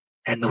restriction,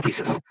 and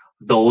notices.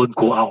 Don't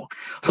go out.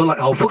 So like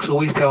our folks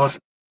always tell us,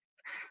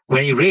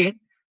 when it rains,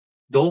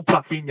 don't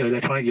plug in your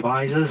electronic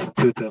devices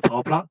to the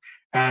power plug,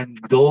 and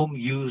don't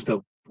use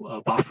the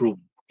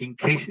bathroom in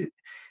case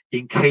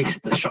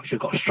the structure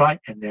got struck,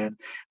 and then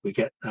we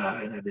get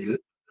the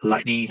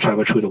lightning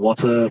travel through the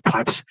water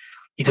pipes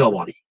into our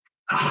body.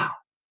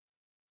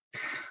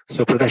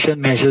 So protection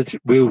measures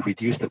will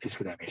reduce the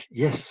physical damage.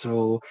 Yes,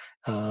 so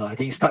I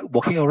think start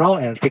walking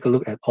around and take a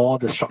look at all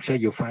the structure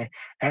you'll find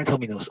at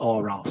terminals all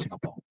around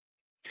Singapore.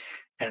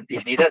 And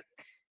if needed,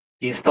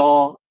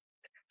 install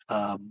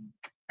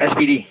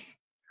SPD,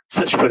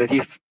 search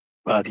protective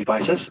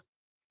devices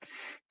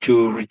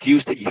to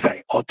reduce the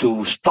effect or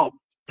to stop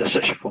the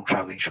search from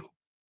traveling through.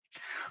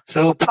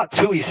 So part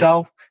 2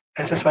 itself,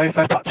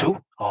 SS555 part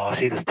 2, or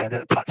say the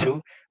standard part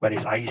 2, whether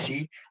it's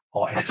IEC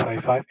or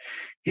SS555,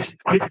 is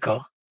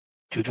critical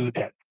to do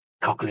that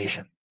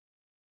calculation.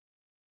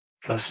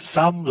 Because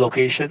some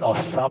location or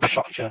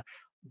substructure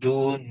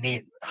do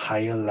need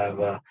higher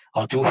level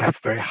or do have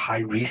very high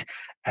risk,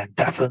 and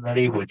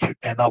definitely would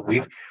end up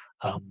with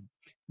the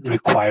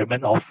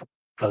requirement of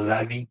the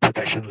lightning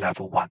protection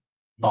level 1,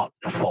 not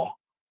 4,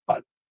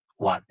 but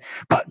 1.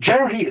 But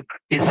generally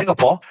in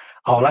Singapore,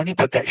 our lightning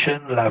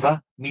protection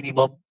level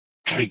minimum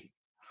 3.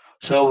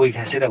 So we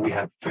can say that we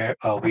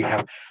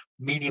have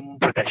minimum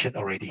protection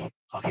already.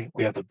 Okay,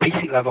 we have the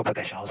basic level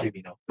protection. I'll say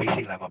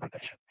basic level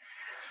protection.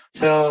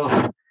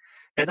 So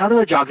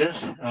another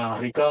jargons,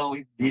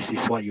 later this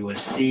is what you will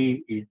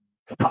see in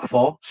the part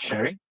 4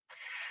 sharing,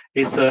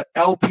 is the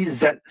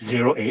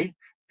LPZ0A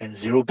and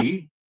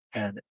 0B,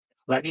 and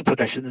lightning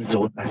protection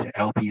zone as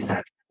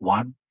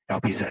LPZ1,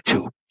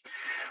 LPZ2.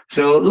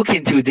 So look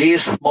into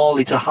this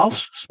small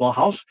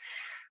house,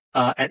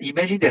 and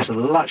imagine there's a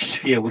large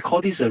sphere. We call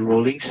this a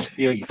rolling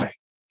sphere effect.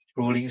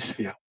 Rolling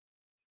sphere.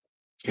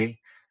 Okay,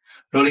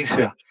 rolling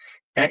sphere.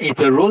 And if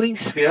the rolling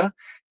sphere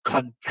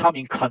come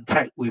in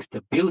contact with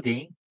the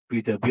building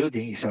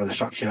itself, the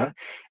structure,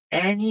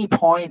 any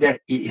point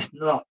that it is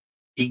not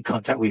in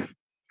contact with,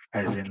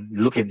 as in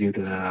look into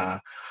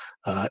the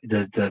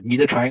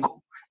middle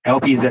triangle,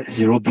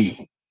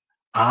 LPZ0B.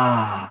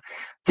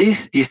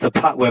 This is the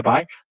part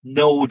whereby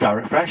no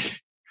direct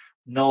flash,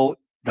 no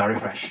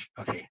direct flash.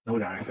 Okay, no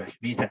direct flash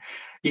means that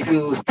if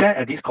you stand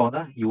at this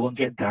corner, you won't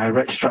get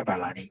direct struck by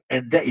lightning,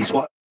 and that is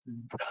what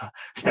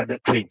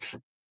standard claims.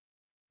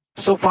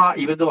 So far,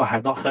 even though I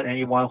have not heard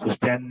anyone who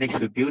stand next to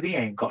the building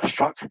and got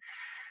struck,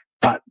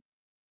 but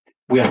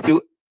we are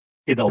still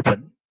in the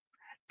open.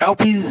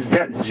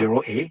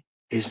 LPZ0A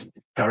is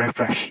direct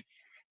flash.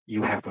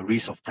 You have a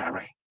risk of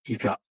direct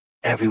if you're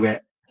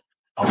everywhere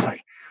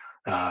outside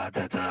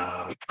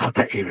the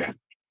contact area.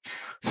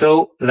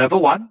 So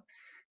level 1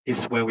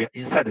 is where we are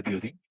inside the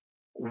building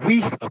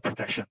with a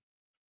protection.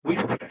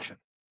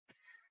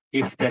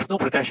 If there's no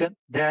protection,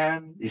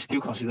 then it's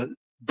still considered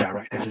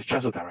direct. There's a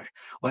chance of direct.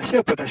 When I say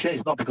a protection,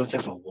 it's not because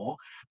there's a wall,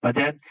 but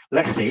then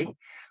let's say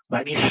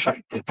lightning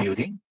strike the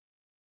building,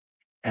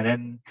 and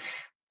then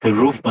the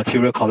roof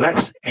material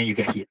collapse and you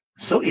get hit.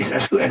 So it's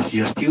as good as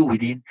you're still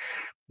within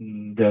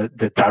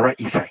the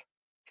direct effect.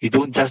 You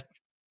don't just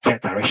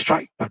get direct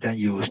strike, but then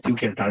you still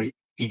get direct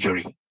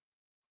injury.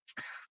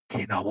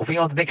 Okay, now moving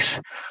on to next.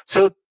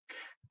 So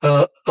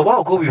a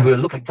while ago we were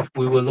looking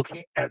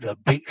at the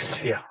big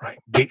sphere, right?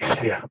 Big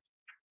sphere.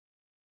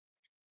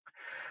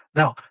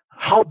 Now,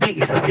 how big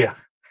is the sphere?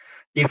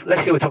 If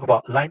let's say we talk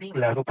about lightning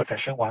level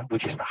protection 1,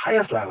 which is the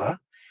highest level,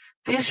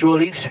 this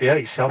rolling sphere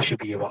itself should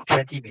be about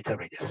 20-meter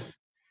radius.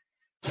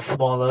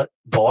 Smaller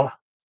ball.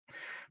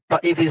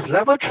 But if it's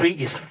level 3,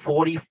 it's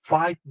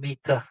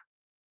 45-meter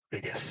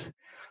radius.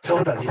 So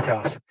what does this tell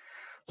us?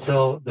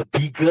 So the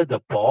bigger the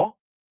ball,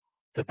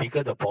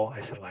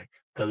 as in like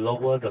the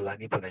lower the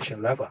lightning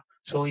protection level.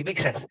 So it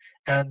makes sense.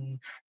 And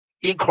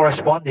in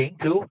corresponding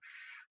to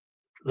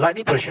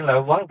lightning protection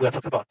level 1, we are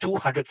talking about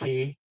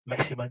 200K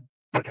maximum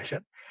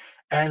protection.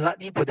 And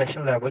lightning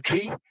protection level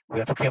 3,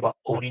 we are talking about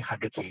only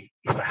 100K.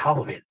 It's like half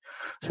of it.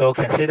 So we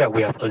can say that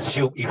we have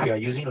assumed, if we are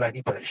using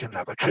lightning protection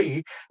level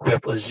 3, we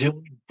have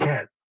assumed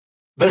that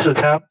most of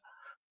the time,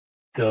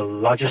 the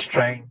largest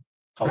strength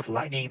of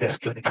lightning that's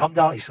going to come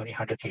down is only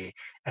 100K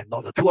and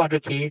not the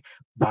 200K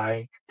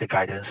by the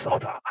guidance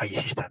of the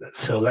IEC standard.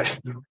 So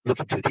let's look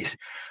into this.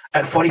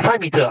 At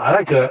 45 meter, I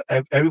like to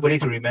everybody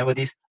to remember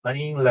this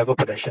lightning level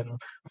protection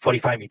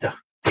 45 meter.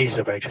 This is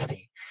very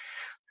interesting.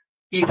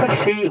 If let's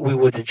say we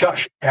were to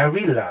judge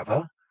every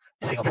level,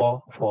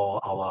 Singapore for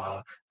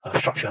our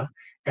structure,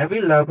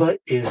 every level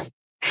is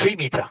 3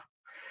 meter.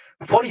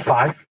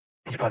 45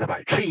 divided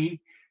by 3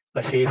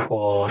 let's say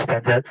for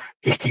standard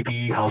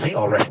HDB housing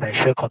or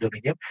residential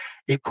condominium,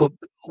 it could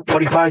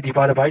 45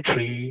 divided by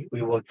 3,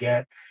 we will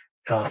get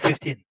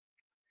 15,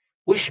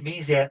 which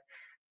means that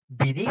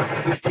beneath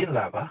 15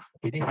 level,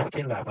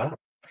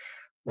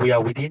 we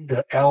are within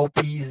the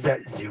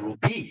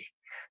LPZ0B,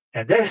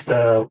 and that is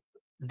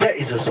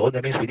the zone.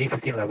 That means within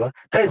 15 level,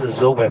 that is the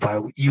zone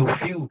whereby you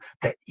feel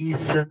there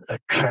isn't a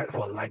threat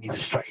for lightning to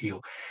strike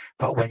you.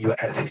 But when you're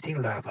at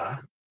 15 level,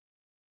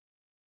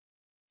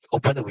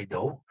 open the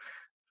window,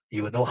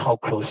 you will know how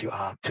close you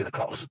are to the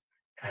clouds,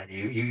 and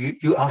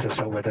you ask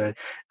yourself whether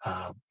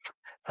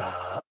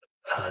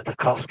the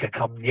clouds can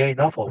come near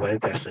enough or whether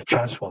there's a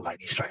chance for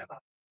lightning strike or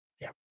not.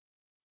 Yeah.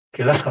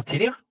 Okay, let's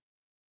continue.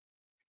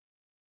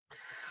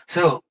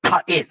 So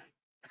part 8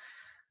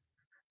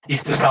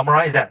 is to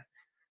summarize that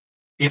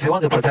if you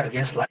want to protect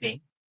against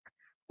lightning,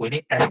 we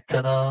need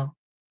external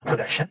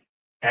protection,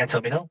 air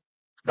terminal,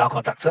 down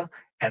conductor,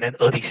 and then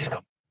earthing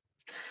system.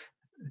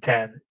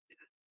 Then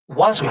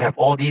once we have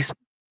all these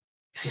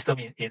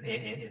systems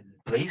in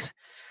place,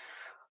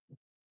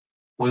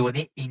 we will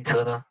need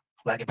internal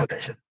lightning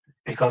protection,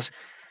 because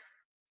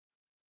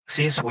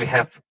since we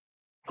have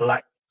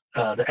like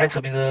the air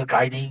terminal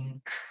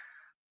guiding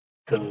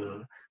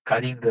the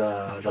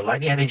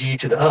lightning energy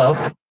to the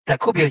earth, there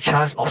could be a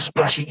chance of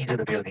splashing into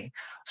the building.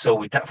 So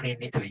we definitely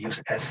need to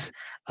use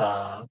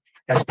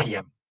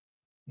SPM,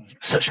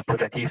 surge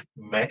protective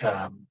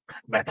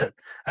method,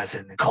 as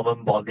in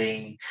common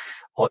bonding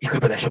or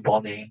equiprotection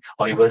bonding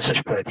or even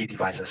surge protective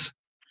devices.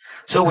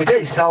 So with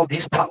that itself,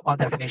 this part 1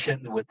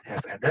 definition would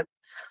have ended.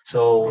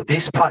 So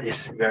this part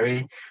is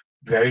very,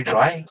 very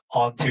dry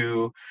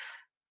onto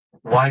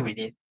why we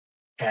need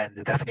and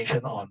the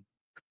definition on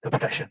the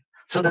protection.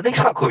 So the next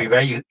part could be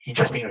very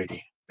interesting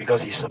already,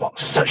 because it's about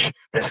surge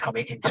that's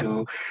coming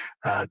into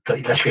the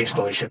electrical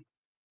installation.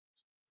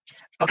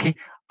 Okay,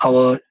 I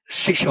will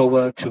switch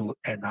over to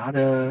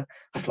another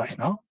slide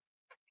now.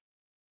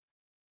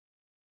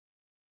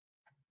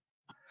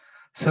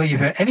 So if you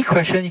have any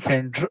question, you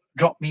can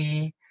drop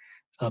me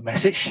a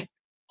message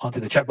onto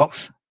the chat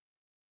box.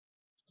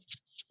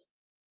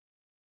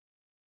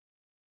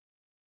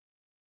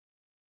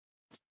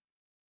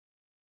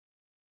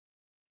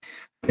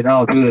 Okay, now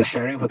I'll do the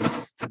sharing for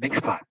the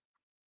next part.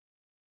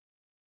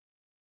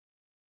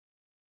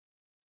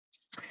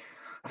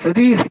 So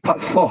this is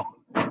part 4.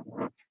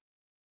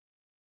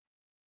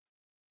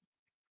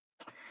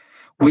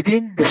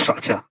 Within the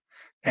structure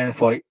and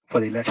for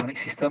the electronic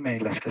system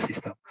and electrical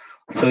system.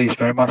 So it's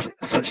very much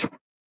surge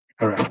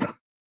arrestor.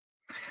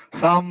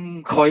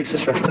 Some call it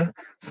surge arrestor,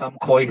 some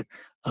call it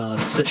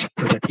surge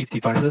protective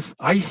devices.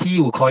 IEC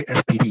will call it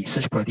SPD,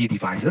 surge protective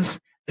devices,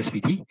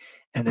 SPD,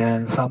 and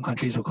then some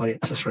countries will call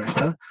it surge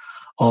arrestor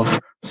or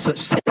surge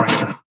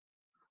suppressor.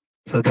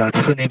 So there are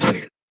different names for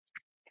it.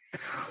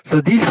 So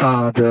these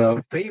are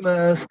the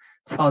famous,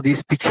 some of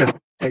these pictures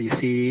that you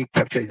see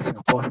captured in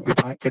Singapore. You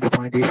get to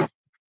find this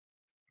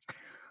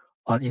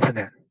on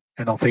internet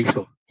and on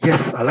Facebook.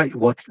 Yes, I like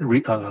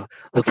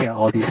looking at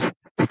all these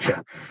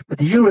pictures. But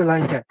did you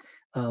realize that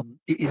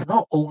it is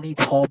not only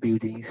tall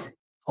buildings,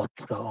 or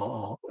as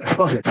long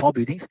as they're tall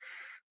buildings,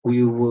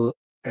 we will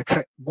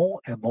attract more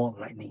and more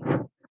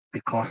lightning,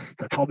 because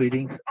the tall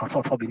buildings, on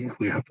top of tall buildings,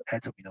 we have air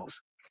terminals.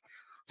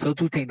 So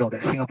do take note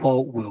that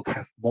Singapore will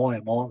have more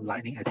and more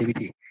lightning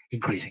activity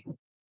increasing.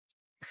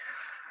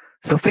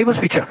 So famous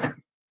picture.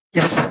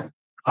 Yes,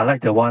 I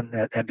like the one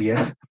at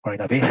MBS,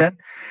 Marina Bay Sands.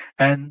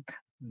 And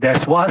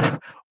there's one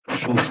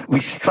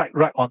which strike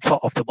right on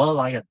top of the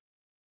Merlion.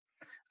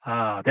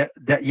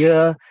 That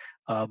year,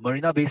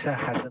 Marina Bay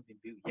Sands hasn't been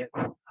built yet.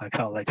 I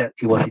kind of like that.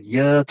 It was in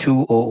year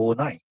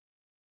 2009.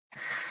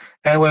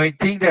 And when we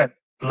think that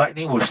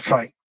lightning will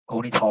strike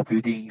only tall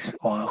buildings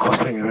on a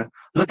coastal area,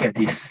 look at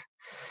this.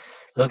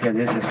 Look at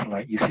this. It's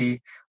like, you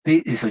see,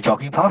 this is a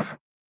jogging path,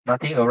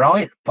 nothing around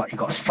it, but it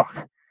got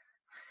struck.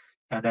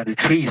 And then the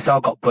tree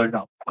itself got burned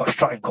up, got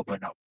struck and got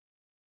burned up.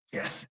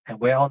 Yes, and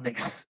where else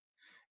next?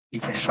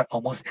 It can strike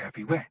almost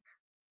everywhere.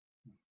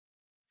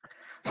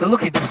 So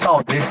look into some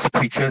of these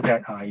pictures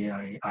that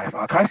I've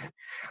archived.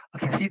 I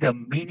can see the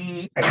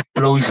mini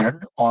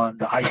explosion on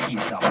the IC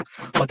itself.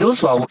 For those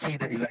who are working in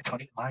the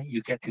electronic line,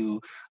 you get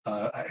to,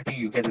 I think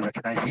you get to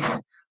recognize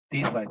this.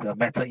 This is like the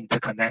metal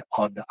interconnect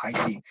on the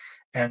IC.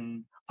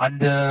 And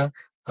under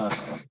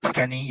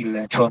scanning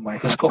electron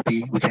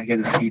microscopy, we can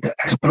get to see the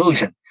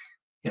explosion.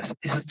 Yes,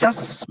 it's just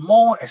a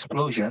small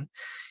explosion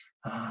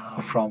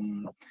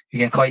from, you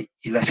can call it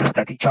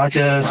electrostatic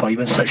charges or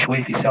even surge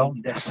wave itself.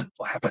 That's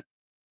what happened.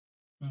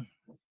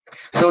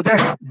 So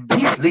that's,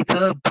 this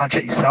little puncture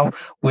itself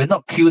will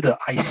not kill the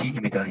IC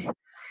immediately.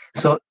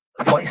 So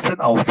for instance,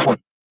 our phone,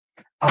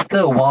 after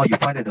a while, you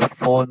find that the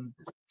phone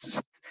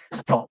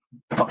stop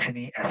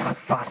functioning as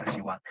fast as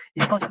you want.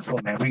 It's not just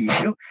for memory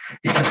issue,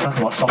 it's just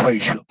for software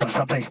issue, but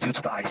sometimes due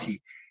to the IC,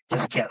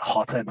 just get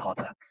hotter and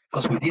hotter.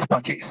 Because with this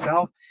puncture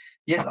itself,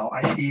 yes, our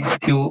IC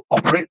still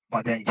operate,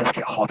 but then it just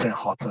get hotter and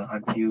hotter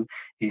until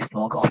it's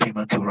no longer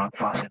optimal to run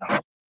fast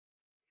enough.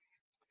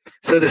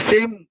 So the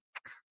same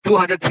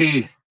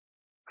 200K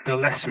So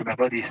let's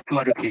remember this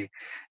 200K,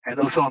 and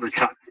also on the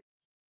chart,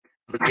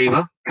 the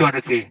table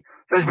 200K.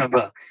 Let's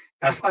remember,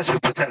 as long as we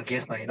protect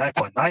against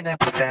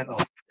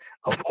 99.99%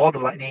 of all the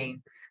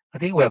lightning, I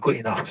think we are good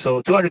enough.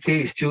 So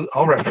 200K is still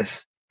our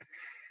reference.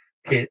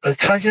 Okay, a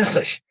transient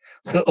surge.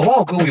 So a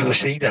while ago we were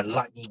saying that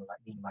lightning.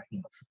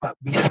 But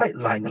beside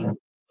lightning,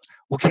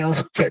 we can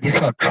also get this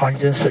kind of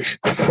transient surge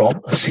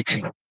from a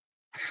switching.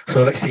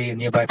 So let's say a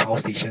nearby power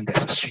station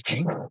that's a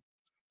switching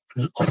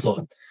of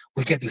load.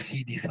 We get to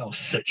see this kind of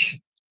surge,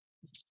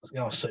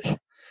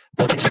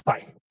 voltage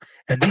spike.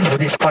 And this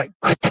voltage spike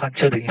could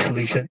puncture the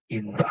insulation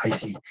in the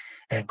IC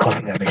and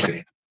causing damage to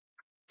it.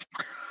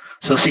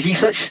 So switching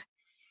surge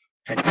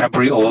and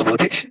temporary over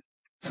voltage.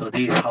 So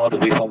this is how the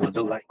waveform would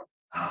look like.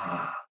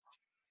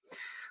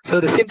 So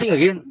the same thing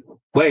again,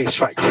 where it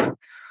strikes.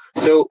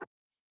 So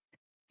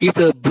if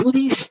the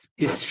building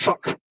is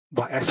struck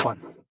by S1,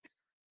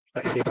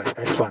 let's say by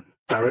S1,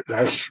 direct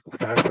flash,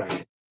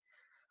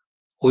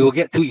 we will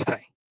get two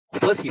effects.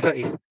 First effect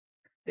is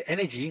the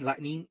energy,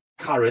 lightning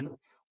current,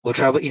 will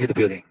travel into the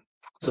building.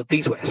 So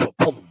things will explode,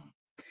 boom.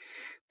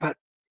 But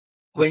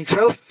when it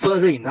travels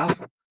further enough,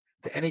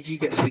 the energy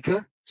gets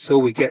weaker, so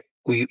we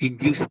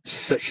induce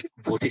surge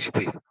voltage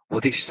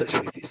surge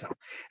wave itself.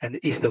 And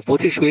it's the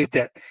voltage wave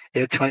that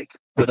electronic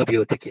will not be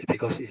able to take it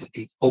because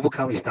it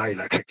overcomes its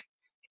dielectric.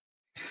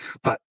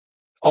 But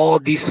all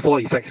these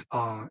four effects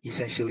are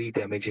essentially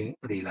damaging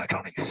the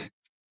electronics.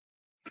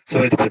 So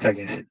we have to protect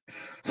against it.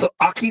 So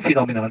arcing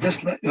phenomena,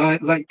 just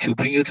like to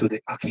bring you to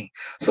the arcing.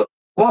 So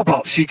what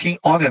about switching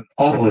on and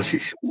off of the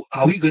switch?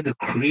 Are we going to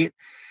create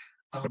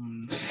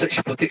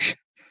surge voltage?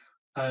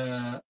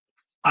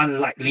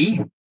 Unlikely,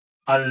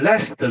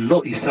 unless the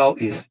load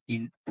itself is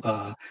in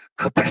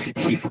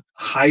capacitive,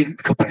 high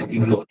capacity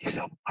load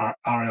itself,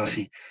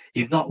 RLC.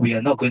 If not, we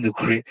are not going to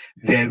create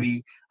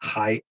very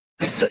high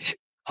surge,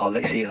 or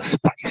let's say a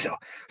spike itself.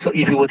 So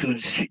if you were to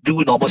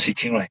do normal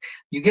switching, right,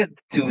 you get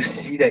to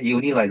see that you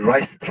only like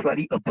rise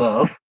slightly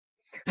above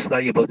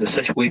the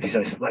surge wave is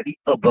slightly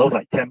above,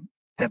 like 10%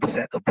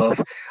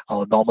 above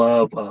our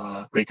normal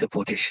rated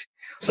voltage.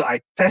 So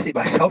I test it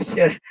myself.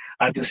 Yes,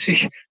 I have to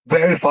switch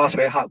very fast,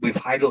 very hard with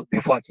high load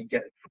before I can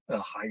get a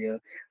higher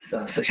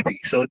surge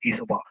peak. So it's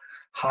about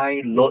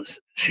high load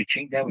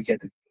switching. Then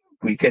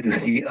we get to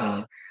see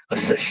a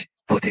surge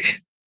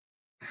voltage.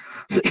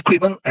 So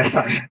equipment as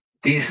such,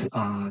 these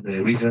are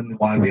the reason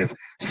why we have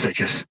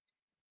surges.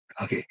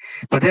 Okay,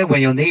 but then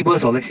when your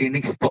neighbors, or let's say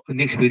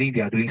next building,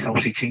 they are doing some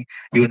switching,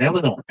 you will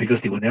never know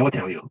because they will never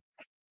tell you.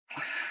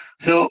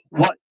 So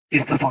what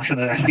is the function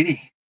of SPD?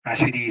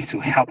 SPD is to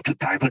help to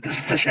divert the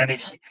surge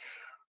energy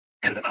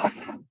to the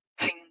earth.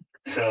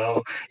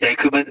 So your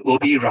equipment will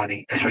be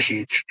running,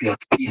 especially your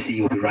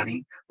PC will be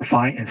running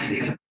fine and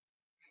safe.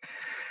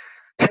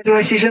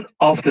 Characterization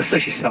of the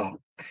surge itself.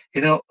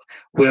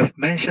 We have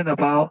mentioned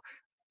about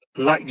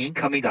lightning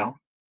coming down.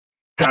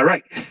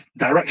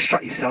 Direct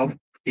strike itself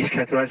is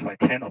characterized by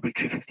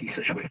 10/350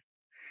 surge wave.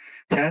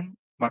 10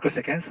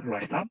 microseconds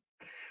rise down,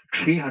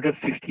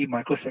 350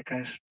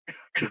 microseconds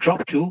to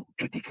drop to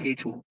decay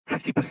to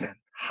 50%,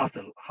 half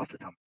the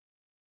time.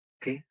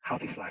 Okay,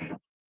 half its life.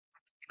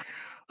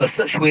 A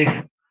surge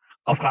wave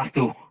of class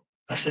 2,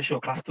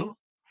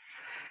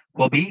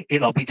 will be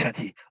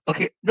 8/20.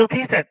 Okay,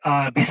 notice that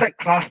beside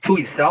class 2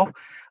 itself,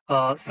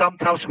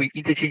 sometimes we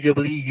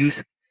interchangeably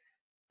use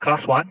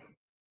class 1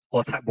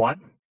 or type 1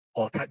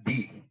 or type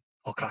B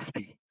or class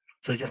B.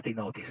 So just take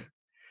note of this.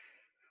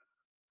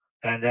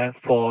 And then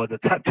for the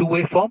type 2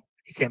 waveform,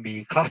 it can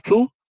be class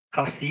 2,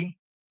 class C,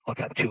 or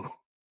type 2.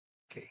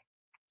 Okay.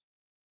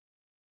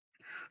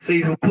 So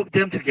if you put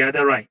them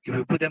together right,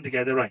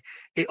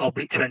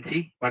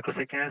 8/20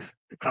 microseconds,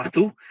 class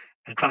 2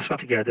 and class 1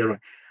 together, right,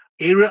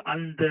 area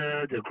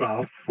under the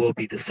graph will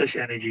be the surge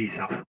energy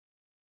itself.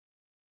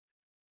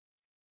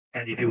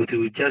 And if you were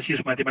to just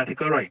use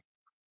mathematical, right,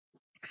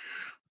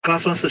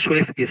 class 1 surge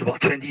wave is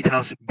about 20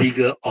 times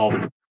bigger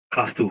of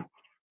class 2.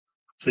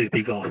 So it's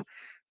bigger of.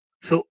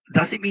 So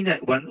does it mean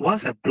that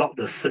once I block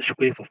the surge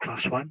wave of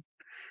class 1,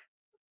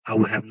 I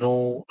will have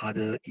no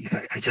other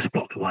effect? I just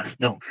block it once.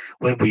 No.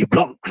 When we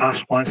block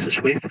class 1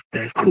 surge wave,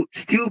 there could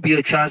still be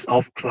a chance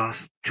of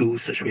class 2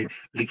 surge wave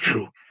leak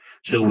through.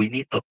 So we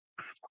need a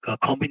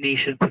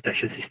combination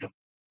protection system.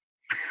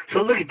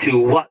 So look into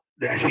what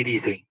the SPD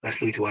is doing.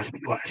 Let's look into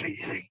what SPD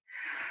is doing.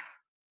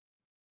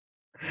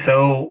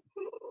 So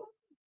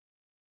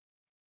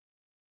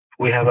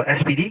we have a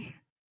SPD,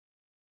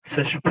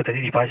 surge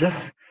protecting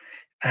devices,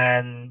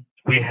 and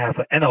we have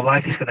an end of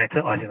life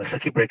disconnector, as in a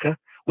circuit breaker,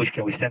 which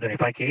can withstand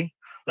 25K.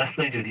 Let's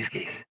look into this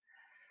case.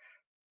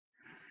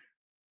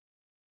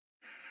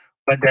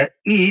 When there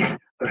is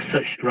a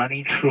surge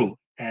running through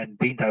and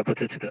being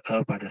diverted to the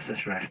earth by the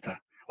surge arrestor,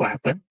 what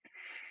happened?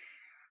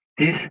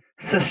 This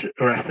surge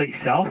arrestor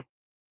itself,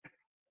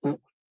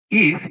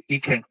 if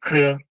it can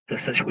clear the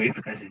surge wave,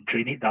 as in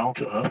drain it down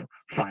to earth,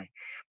 fine.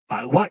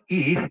 But what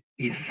if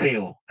it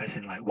fail? As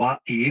in, like,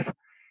 what if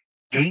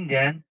during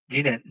that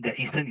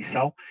instant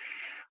itself,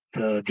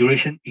 the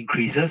duration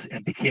increases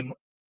and became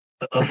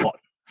an earth fault,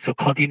 So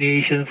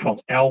continuation from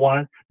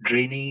L1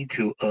 draining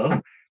to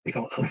earth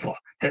become earth fault.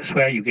 That's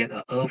where you get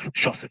an earth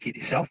short circuit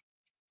itself.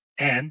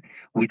 And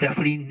we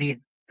definitely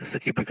need the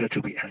circuit breaker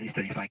to be at least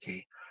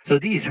 35K. So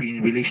this is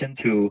in relation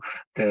to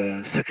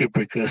the circuit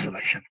breaker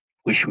selection,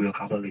 which we will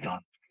cover later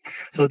on.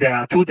 So there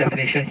are two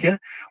definitions here,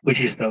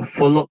 which is the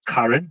full load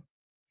current,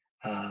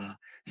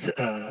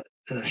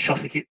 short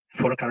circuit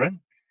full load current,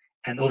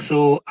 and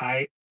also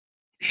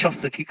short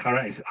circuit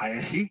current is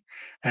ISC,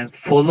 and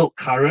full load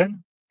current,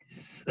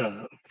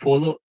 full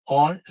load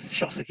or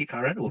short circuit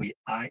current will be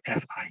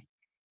IFI.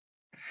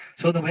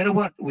 So no matter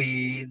what,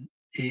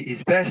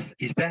 it's best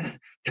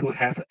to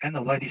have an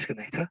end-of-life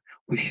disconnector,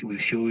 which we'll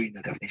show you in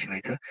the definition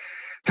later,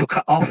 to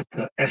cut off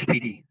the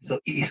SPD. So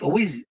it is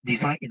always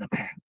designed in a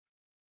pair.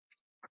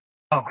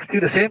 Oh,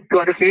 still the same,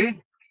 200K.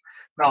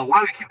 Now,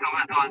 why we keep talking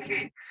about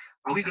 200K?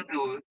 Are we going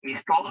to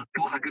install a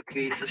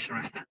 200K surge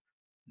arrestor?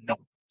 No.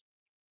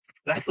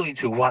 Let's look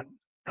into what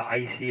the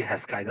IEC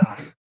has guided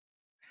us.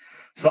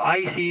 So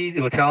IEC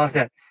will tell us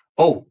that,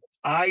 oh,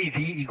 IV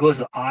equals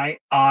to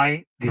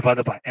II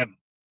divided by M.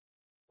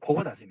 Oh,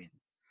 what does it mean?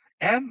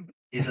 M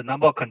is the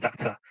number of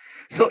conductor.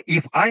 So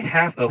if I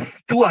have a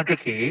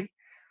 200K,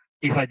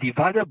 if I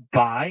divide it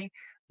by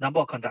number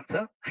of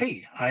conductor,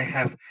 hey,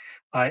 I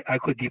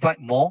could divide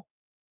more,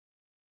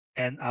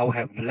 and I will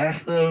have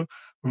lesser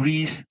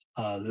risk,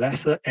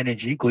 lesser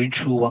energy going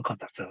through one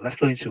conductor.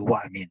 Let's look into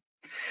what I mean.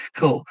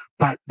 Cool.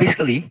 But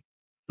basically,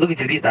 look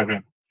into this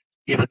diagram.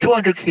 If a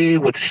 200K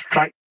would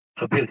strike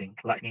a building,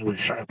 lightning would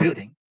strike a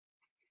building,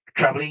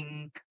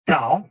 traveling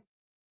down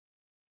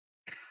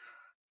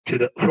to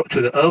the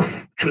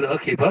earth, through the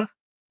earth cable,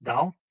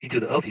 down into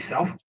the earth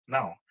itself.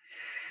 Now,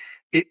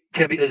 it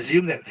can be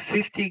assumed that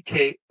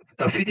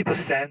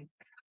 50%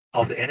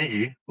 of the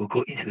energy will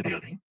go into the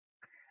building,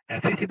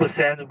 and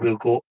 50% will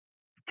go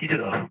into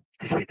the earth,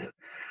 dissipated.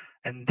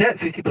 And that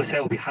 50%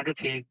 will be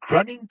 100K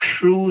running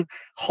through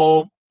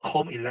home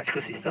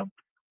electrical system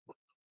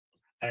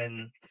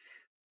and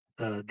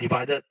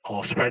divided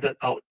or spread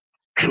out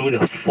through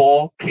the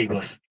 4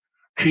 cables,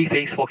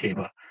 3-phase 4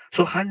 cable.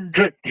 So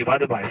 100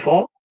 divided by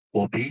 4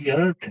 will be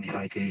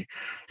 25K.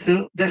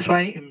 So that's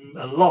why in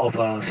a lot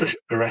of such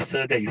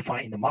arrestor that you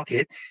find in the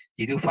market,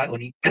 you do find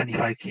only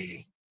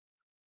 25K,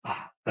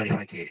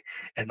 25K,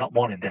 and not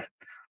more than that.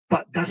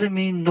 But doesn't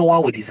mean no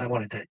one will design more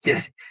than that.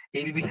 Yes,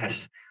 ABB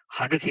has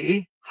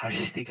 100K,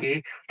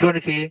 160K,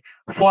 200K,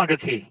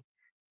 400K.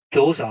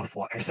 Those are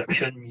for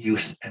exception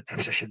use and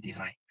exception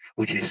design,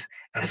 which is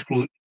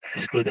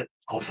excluded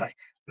outside.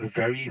 A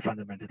very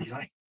fundamental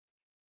design.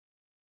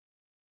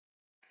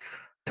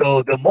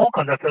 So the more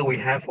conductor we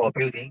have for a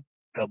building,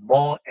 the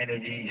more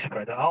energy is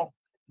spread out,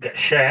 get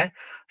shared.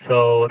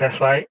 So that's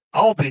why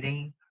our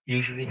building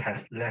usually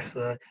has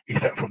lesser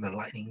effect from the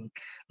lightning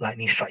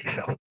strike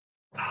itself.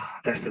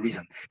 That's the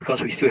reason,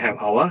 because we still have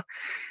our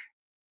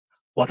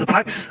water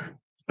pipes,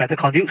 metal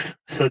conduits.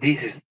 So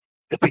this is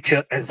the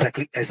picture,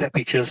 exact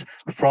pictures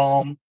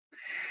from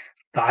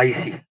the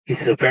IEC.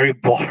 It's a very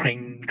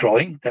boring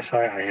drawing. That's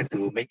why I have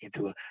to make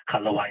into a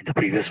color one in the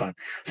previous one.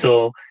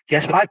 So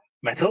gas pipe,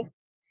 metal,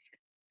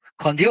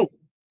 conduit,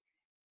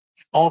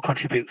 all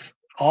contribute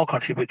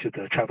to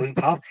the traveling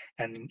path,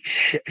 and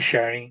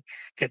sharing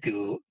get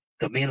to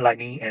the main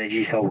lightning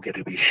energy cell will get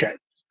to be shared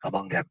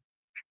among them.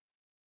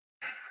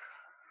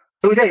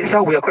 So with that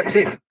itself, we are quite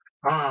safe.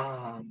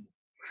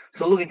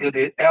 So look into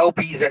the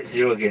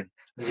LBZ0 again.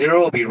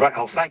 0 will be right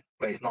outside,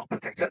 but it's not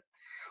protected.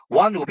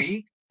 1 will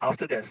be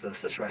after there's a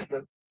surge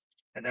arrestor,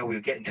 and then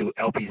we'll get into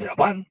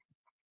LBZ1.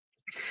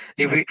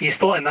 If we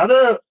install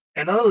another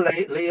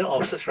layer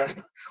of surge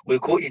arrestor, we'll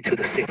go into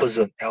the safer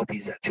zone,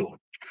 LBZ2.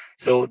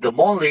 So the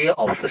more layer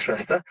of surge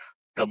arrestor,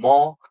 the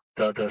more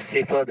the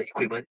safer the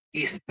equipment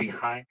is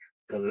behind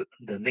the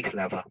next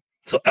level.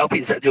 So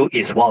LBZ2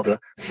 is one of the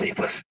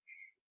safest.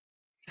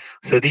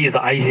 So this is the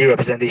IEC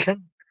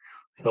representation.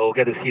 So we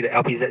get to see the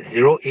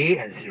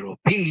LPZ0A and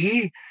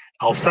 0B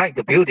outside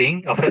the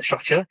building of that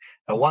structure.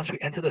 And once we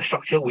enter the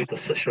structure with the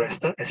surge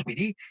arrestor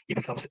SPD, it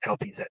becomes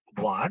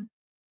LPZ1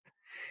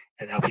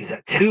 and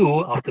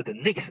LPZ2 after the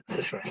next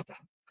surge arrestor.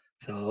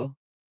 So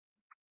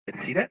can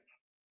you see that?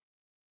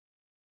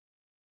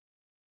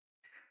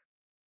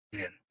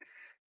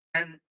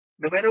 And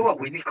no matter what,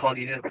 we need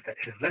coordinated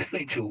protection. Let's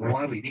look into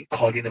why we need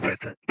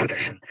coordinated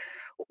protection.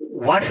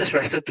 One surge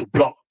arrestor to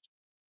block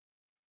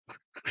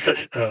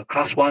such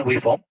class 1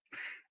 waveform,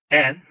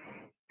 and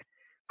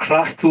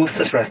class 2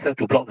 surge arrestor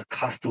to block the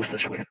class 2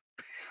 surge wave.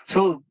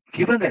 So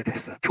given that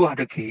there's a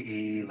 200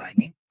 kA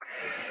lightning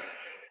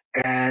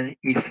and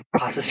it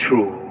passes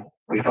through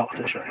without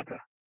surge arrestor,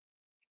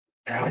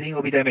 everything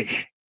will be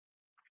damaged.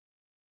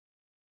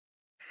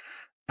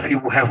 If you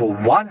have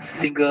one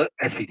single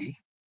SPD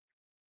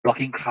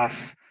blocking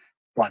class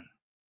 1,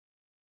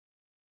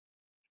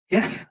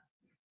 yes,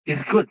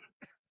 it's good.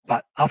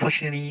 But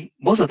unfortunately,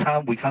 most of the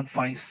time we can't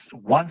find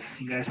one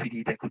single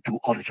SPD that could do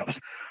all the jobs.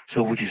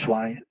 So which is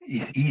why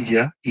it's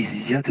easier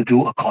to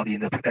do a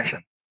coordinated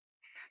protection.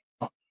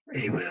 Not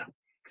everywhere.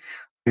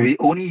 We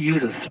only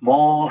use a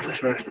small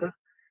surge arrestor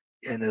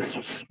and a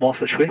small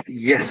surge wave.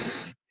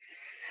 Yes,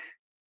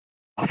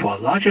 For a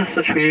larger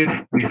search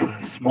wave with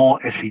a small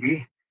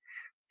SPD,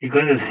 you're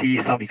going to see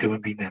some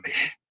equipment being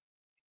damaged.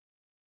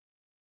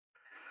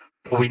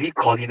 So we need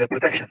coordinate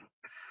protection.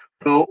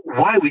 So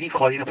why we need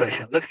coordinate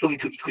protection? Let's look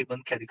into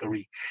equipment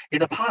category. In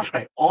the past,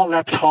 right, all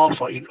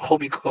laptops or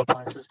home equipment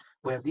appliances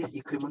will have this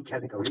equipment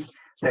category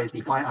that is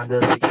defined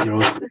under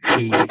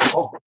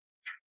 60364.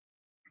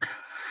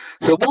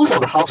 So most of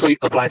the household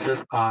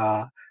appliances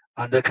are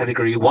under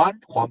category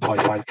 1,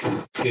 1.5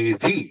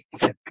 kV. It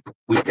can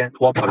withstand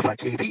 1.5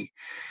 kV.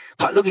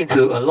 But look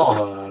into a lot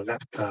of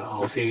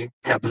I'll say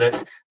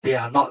tablets, they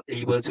are not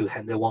able to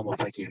handle 1.5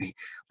 kV.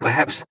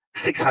 Perhaps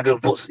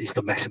 600 volts is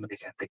the maximum they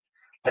can take.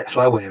 That's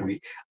why when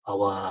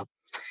our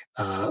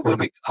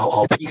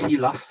PC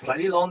lasts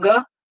slightly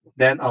longer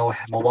than our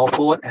mobile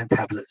phone and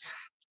tablets.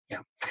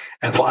 Yeah.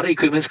 And for other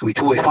equipment, could be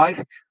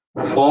 2.5,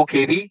 4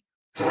 kV,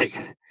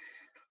 6.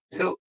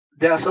 So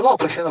there's a lot of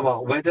question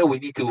about whether we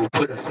need to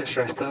put a surge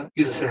arrestor,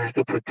 use a surge arrestor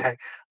to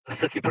protect a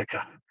circuit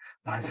breaker.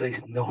 The answer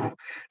is no,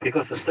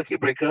 because the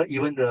circuit breaker,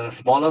 even the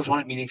smallest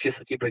one, miniature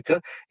circuit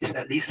breaker, is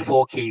at least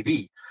 4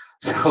 kV.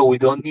 So we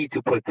don't need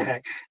to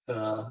protect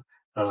a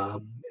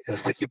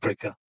circuit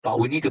breaker, but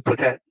we need to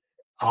protect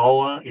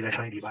our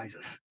electronic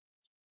devices.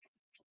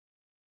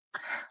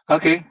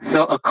 Okay,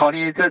 so a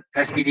coordinated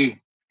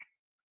SPD,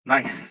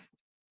 nice.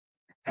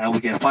 And we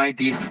can find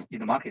this in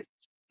the market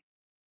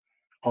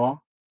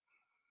or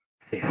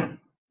safe.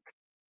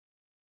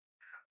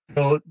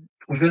 So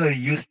we're going to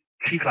use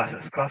 3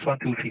 classes, class 1,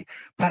 2, 3.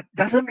 But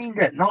doesn't mean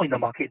that now in the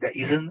market there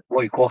isn't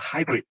what we call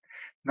hybrid.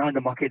 Now in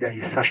the market there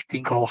is such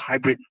thing called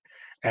hybrid.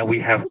 And we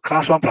have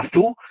class 1 plus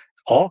 2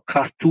 or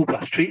class 2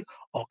 plus 3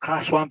 or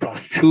class 1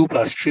 plus 2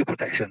 plus 3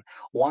 protection.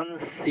 One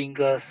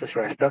single surge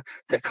arrestor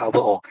that cover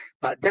all.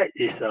 But that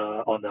is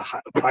on the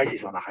high, price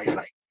is on the high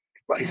side.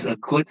 But it's a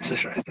good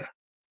surge arrestor.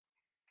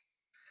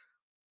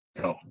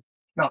 So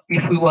now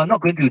if we were not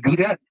going to do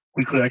that,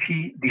 we could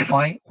actually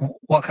define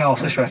what kind of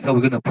surge arrestor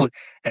we're going to put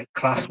at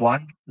class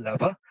 1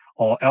 level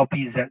or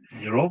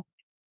LPZ0.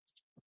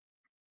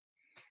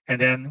 And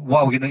then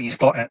what we're going to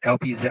install at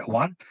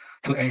LPZ1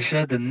 to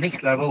ensure the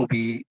next level will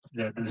be,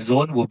 the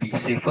zone will be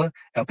safer,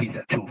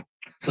 LPZ2.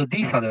 So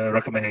these are the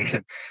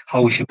recommendations,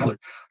 how we should put.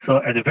 So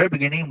at the very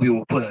beginning, we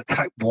will put a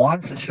type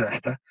 1 surge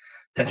arrestor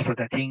that's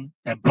protecting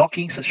and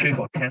blocking surge wave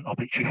of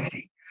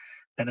 10/350.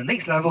 And the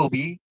next level will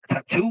be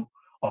type 2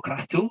 or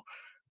class 2,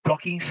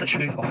 blocking surge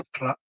wave of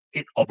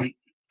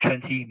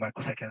 8/20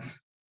 microseconds.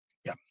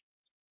 Yeah.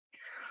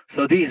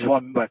 So this is what I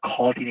mean by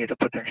coordinated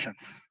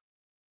protections.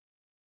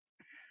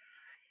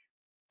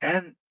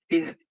 And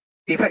in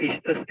fact,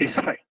 it's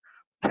a fact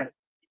that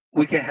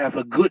we can have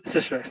a good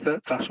surge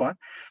arrestor, class 1,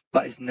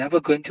 but it's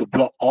never going to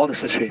block all the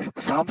surge wave.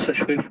 Some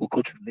surge wave will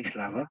go to the next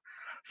level.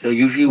 So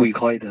usually we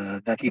call it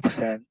the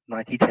 90%,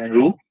 90-10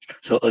 rule.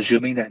 So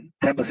assuming that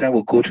 10%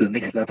 will go to the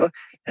next level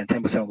and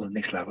 10% will go to the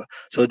next level.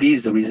 So this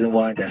is the reason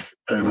why that's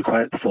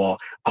required for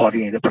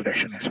coordinated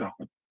protection as well.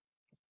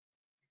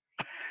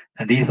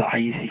 And these are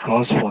IEC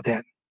calls for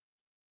that.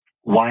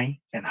 Why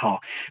and how.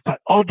 But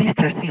all these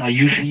testing are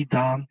usually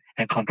done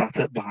and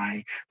conducted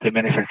by the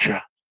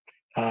manufacturer.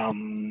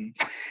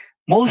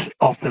 Most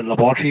of the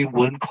laboratory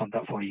won't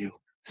conduct for you.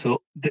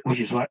 So, which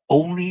is why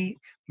only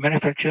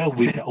manufacturer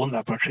with their own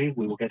laboratory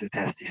we will get to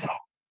test this out.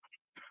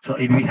 So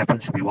ABB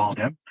happens to be one of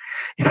them.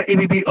 In fact,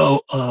 ABB,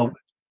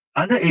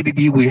 under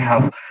ABB we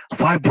have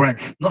 5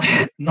 brands.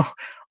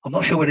 I'm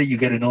not sure whether you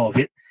get to know of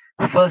it.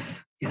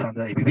 First is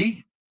under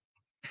ABB.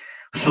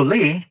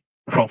 Soleil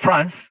from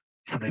France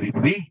is under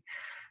ABB.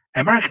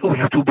 America, we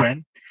have 2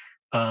 brands.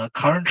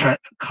 Current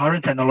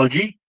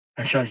Technology,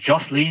 as well as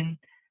Jocelyn,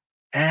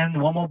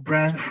 and one more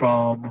brand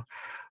from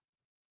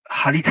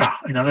Halita,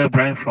 another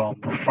brand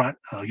from France,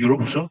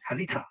 Europe also.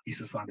 Halita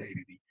is also under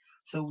ABB.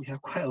 So we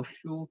have quite a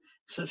few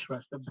surge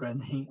arrestor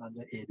branding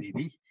under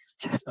ABB,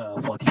 just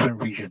for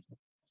different regions.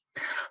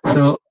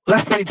 So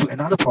let's get into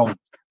another problem.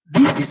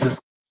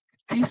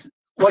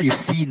 What you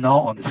see now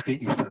on the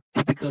screen is a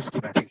typical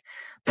schematic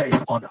that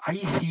is on the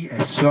IEC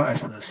as well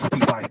as the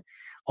CP5,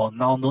 or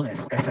now known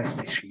as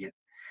SS658.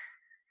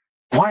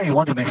 Why I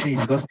want to mention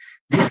is because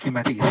this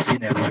schematic is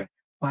seen everywhere,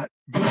 but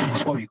this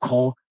is what we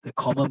call the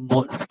common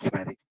mode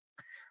schematic.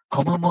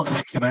 Common mode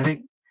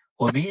schematic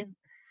will mean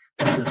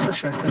there's a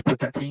surge arrestor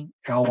protecting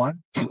L1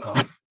 to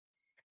earth,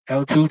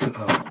 L2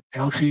 to earth,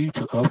 L3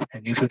 to earth,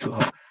 and neutral to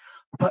earth.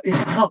 But it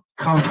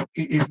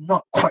is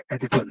not quite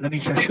adequate. Let me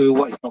just show you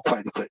what is not quite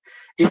adequate.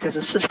 If there's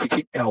a surge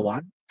between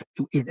L1,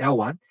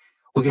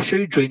 we can show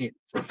you drain it,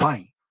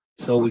 fine.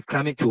 So we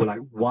climb it to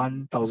like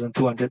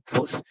 1,200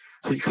 volts,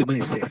 so equipment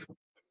is safe.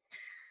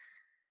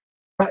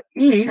 But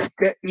if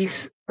there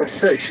is a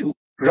surge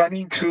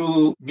running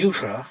through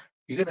neutral,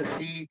 you're going to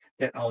see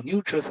that our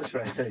neutral surge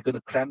arrestor is going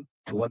to clamp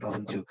to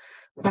 1,002.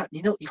 But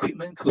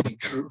equipment could be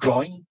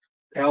drawing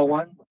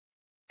L1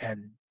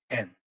 and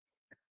N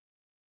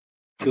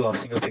to our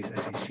single phase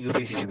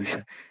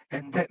distribution.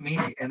 And that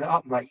means it ended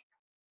up like,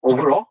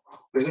 overall,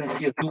 we're going to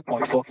see a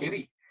 2.4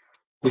 kV.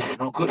 which is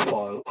not good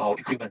for our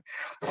equipment.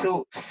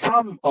 So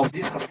some of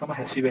these customers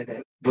has feedback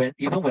that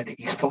even when they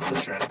install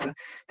such arrestor,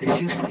 they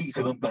still see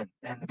equipment burn.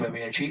 And when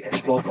we actually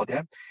explore for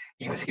them,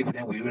 investigate for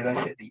them, we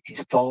realize that they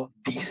install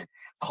this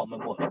common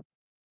mode,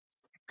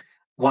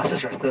 one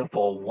such arrestor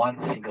for one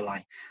single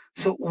line.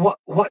 So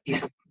what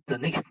is the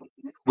next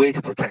way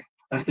to protect?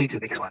 Let's do the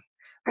next one.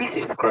 This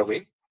is the correct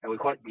way, and we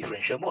call it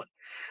differential mode.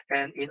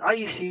 And in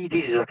IEC,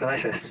 this is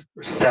recognized as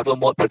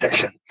 7-mode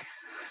protection.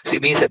 So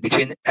it means that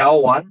between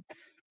L1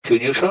 to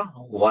neutral,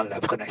 one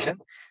level connection,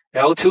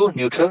 L2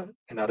 neutral,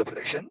 another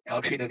protection,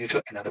 L3 to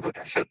neutral, another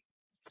protection.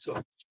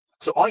 So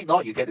all in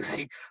all, you get to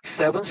see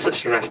 7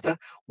 such arrestor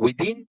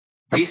within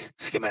this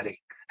schematic,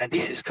 and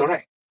this is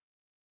correct.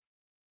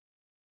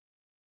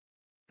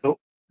 So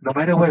no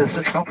matter where the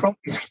surge comes from,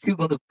 it's still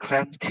going to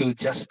clamp to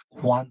just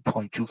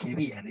 1.2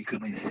 kV, and the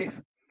equipment is safe.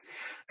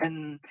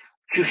 And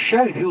to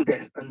share with you,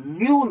 there's a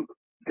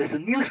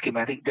new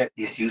schematic that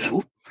is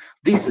useful.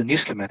 This is a new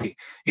schematic.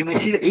 You may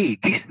see that, hey,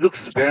 this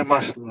looks very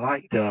much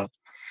like the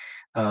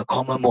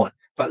common mode,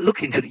 but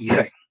look into the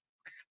effect,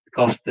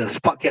 because the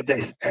spark gap that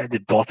is at the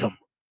bottom.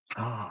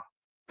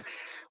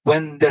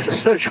 When there's a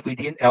surge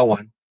within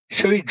L1,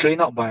 surely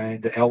drain out by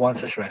the L1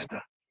 surge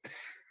arrestor.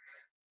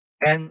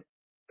 And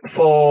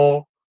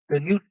for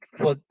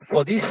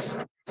this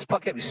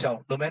spark gap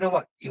itself, no matter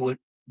what, it would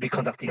be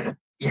conductive.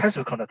 It has to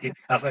be conductive,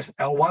 as well as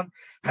L1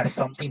 has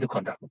something to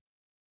conduct.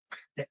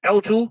 The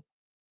L2,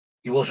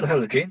 you also have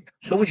the drain,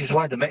 so which is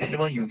why the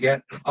maximum you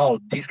get out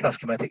of this class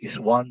schematic is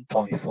 1.4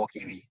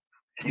 kV,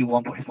 still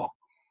 1.4.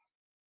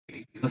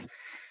 Because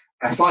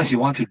as long as you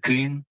want to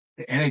drain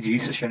the energy,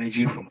 such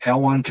energy from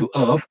L1 to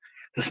Earth,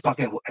 the spark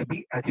gap will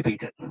be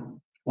activated.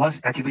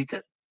 Once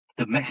activated,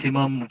 the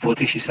maximum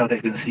voltage itself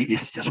that you can see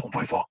is just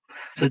 1.4.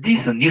 So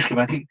this is a new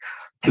schematic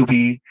to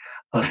be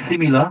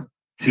similar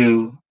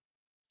to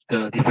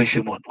the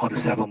differential mode or the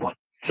 7 mode.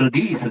 So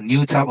this is a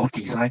new type of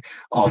design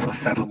of a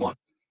 7 mode.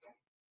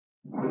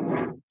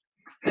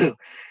 So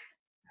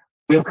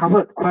we have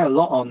covered quite a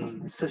lot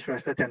on surge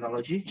arrestor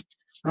technology.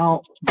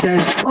 Now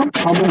there's one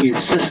problem with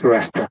surge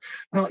arrestor.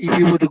 Now if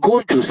you were to go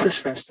into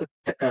surge arrestor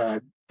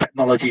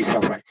technology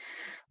itself, right,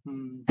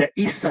 there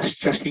is such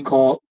thing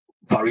called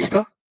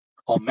varistor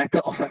or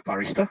metal oxide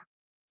varistor,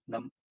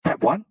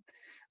 type 1.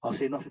 I'll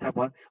say not type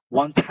 1,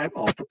 one type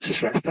of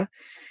surge arrestor.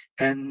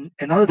 And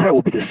another type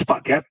will be the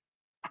spark gap.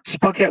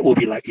 Spark gap will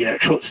be like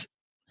electrodes,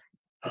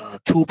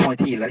 2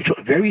 pointy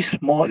electrodes, very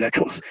small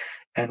electrodes.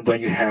 And when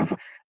you have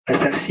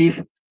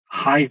excessive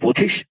high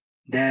voltage,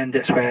 then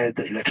that's where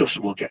the electrodes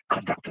will get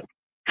conducted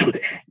through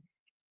the air.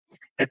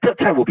 A third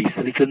type will be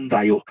silicon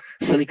diode,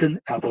 silicon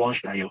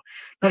avalanche diode.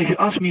 Now, if you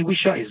ask me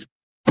which one is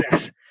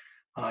best,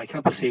 I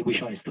can't say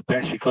which one is the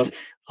best, because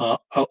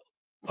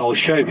I'll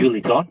share with you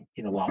later on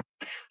in a while.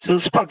 So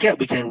spark gap,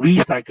 we can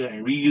recycle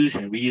and reuse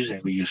and reuse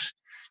and reuse.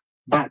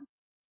 But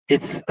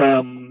its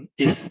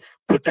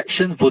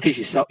protection voltage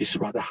itself is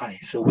rather high,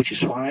 so which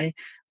is why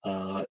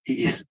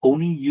it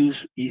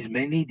is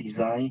mainly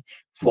designed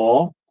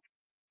for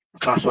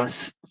class 1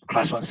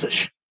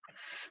 surge.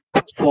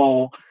 But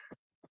for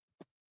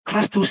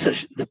class 2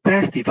 surge, the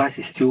best device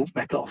is still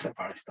metal oxide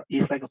varistor.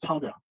 It's like a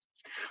powder,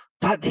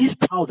 but this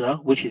powder,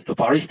 which is the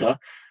varistor,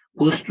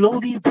 will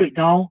slowly break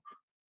down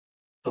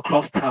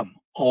across time,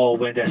 or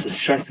when there's a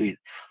stress to it.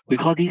 We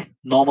call this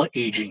normal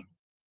aging.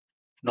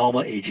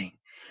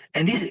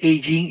 And this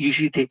aging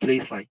usually takes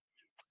place like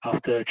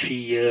after 3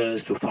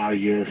 years to 5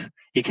 years.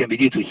 It can be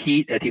due to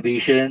heat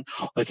activation,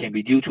 or it can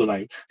be due to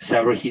like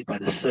several hit by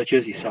the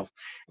surges itself.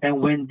 And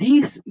when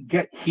these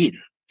get hit,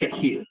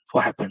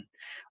 what happens?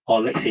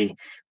 Or let's say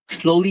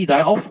slowly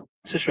die off,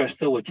 surge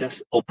arrestor will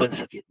just open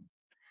circuit.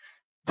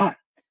 But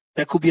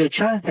there could be a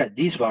chance that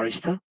this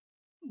varistor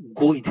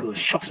go into a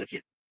short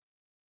circuit.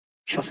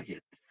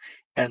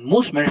 And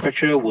most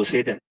manufacturers will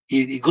say that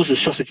if it goes to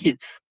short circuit,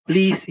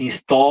 please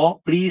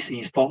install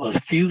a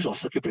fuse or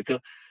circuit breaker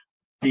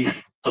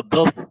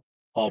above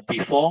or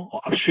before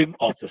or upstream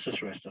of the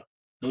surge arrestor.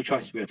 No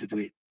choice, we have to do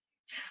it.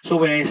 So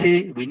when I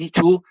say we need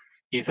to,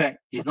 in fact,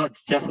 it's not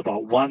just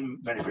about one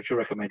manufacturer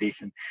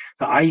recommendation.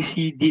 The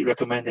IEC did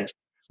recommend that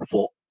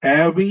for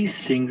every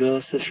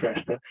single surge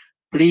arrestor,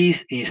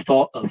 please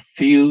install a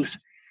fuse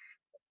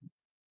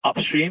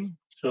upstream.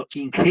 So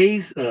in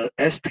case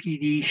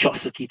SPD short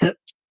circuited,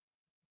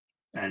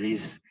 at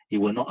least it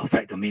will not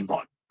affect the main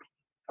board.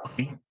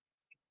 Okay.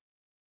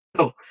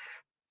 So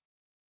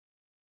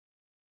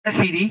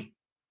SPD,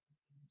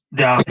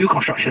 there are a few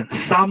constructions.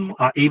 Some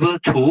are able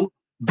to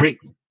break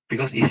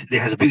because it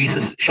has a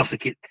built-in short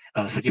circuit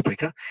circuit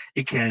breaker.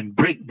 It can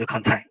break the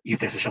contact if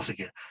there's a short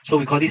circuit. So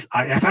we call this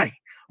IFI,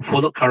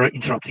 followed current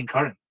interrupting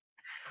current.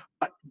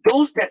 But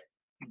those that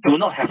do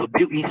not have a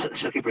built-in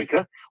circuit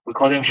breaker, we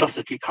call them short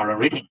circuit current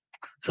rating.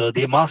 So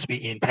they must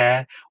be in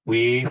pair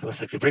with a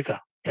circuit breaker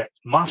that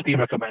must be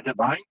recommended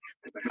by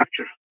the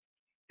manufacturer.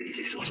 This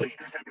is also in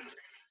the standards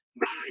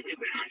by the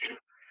manufacturer.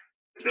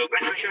 So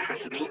manufacturer has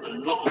to do a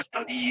lot of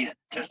studies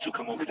just to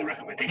come up with a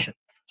recommendation.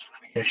 So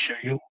let me just show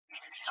you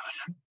this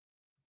version.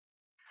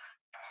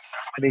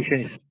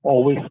 Recommendation is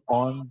always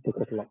on the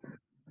catalog.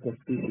 because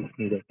this is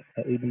needed.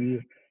 AB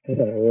has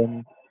our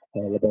own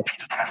laboratory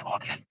to test all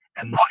this.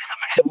 And what is the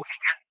maximum we can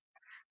get?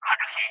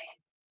 100K.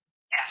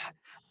 Yes.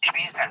 Which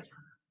means that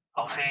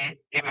I'll say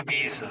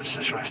ABB's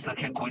search raster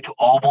can go into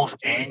almost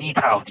any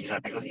type of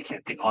design because it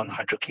can take on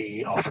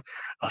 100K of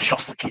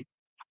short circuit.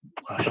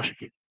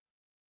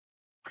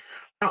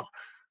 Now,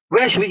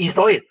 where should we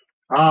install it?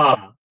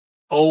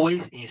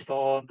 Always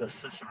install the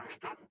search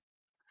raster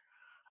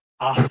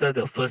after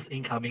the first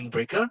incoming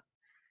breaker.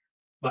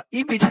 But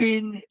in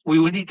between, we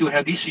will need to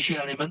have this switching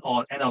element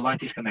or end-of-line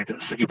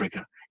disconnected circuit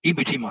breaker. In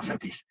between must have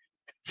this.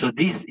 So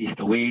this is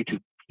the way to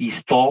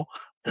install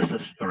the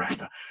search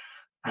arrestor.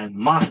 And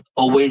must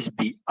always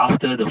be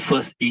after the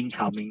first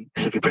incoming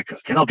circuit breaker.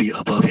 Cannot be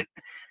above it.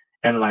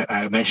 And like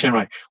I mentioned,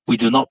 right, we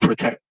do not do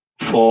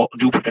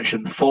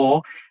protection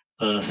for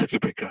a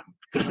circuit breaker.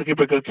 The circuit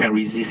breaker can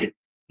resist it.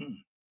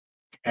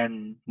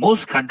 And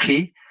most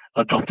countries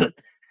adopted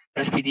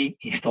SPD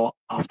installed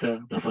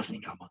after the first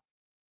incomer.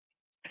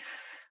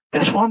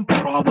 There's one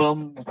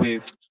problem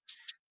with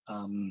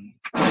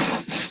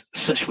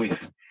search wave.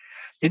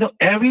 You know,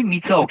 every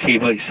meter of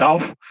cable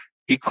itself,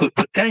 it could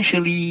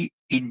potentially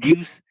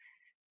induce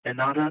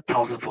another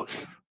 1,000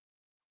 volts.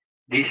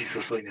 This is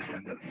also in the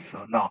standard.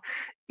 So now,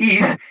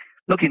 if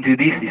look into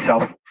this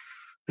itself,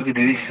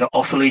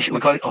 oscillation. We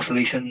call it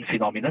oscillation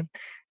phenomenon.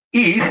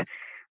 If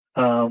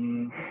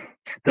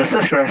the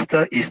search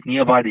arrestor is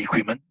nearby the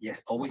equipment,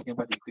 yes, always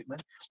nearby the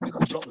equipment, we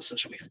could block the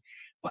search wave.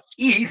 But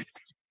if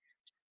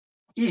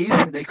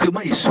the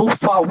equipment is so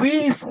far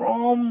away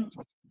from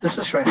the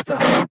search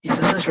arrestor, is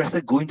the search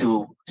arrestor going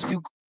to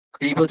still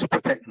able to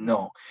protect?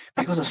 No,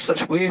 because the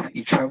search wave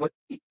it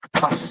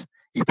pass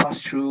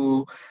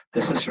through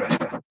the search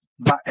arrestor.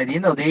 But at the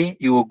end of the day,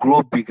 it will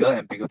grow bigger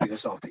and bigger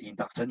because of the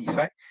inductance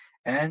effect,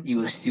 and it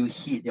will still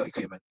hit your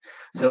equipment.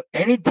 So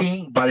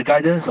anything by the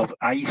guidance of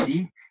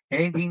IEC,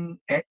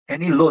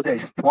 any load that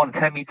is more than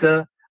 10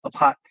 meters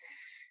apart,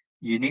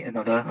 you need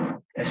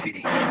another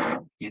SPD.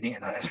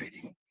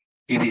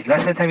 If it's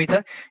less than 10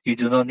 meters, you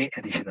do not need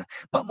additional.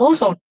 But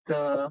most of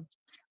the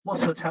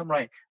time,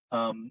 right,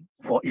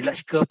 for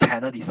electrical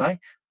panel design,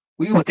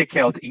 we will take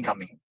care of the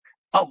incoming.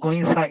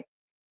 Outgoing side,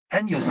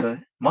 end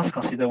user must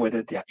consider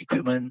whether their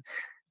equipment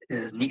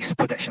needs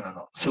protection or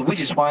not. So which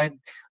is why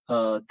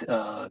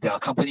there are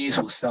companies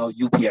who sell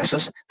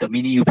UPSs, the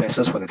mini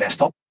UPSs for the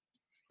desktop,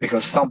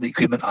 because some of the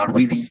equipment are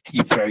really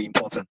very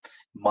important,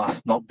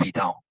 must not be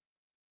down.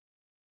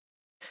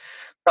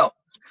 Now,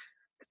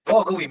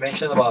 before we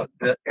mentioned about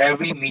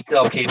every meter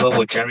of cable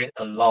will generate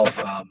a lot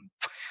of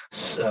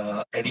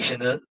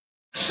additional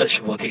surge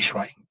voltage,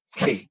 right?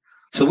 Okay,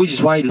 so which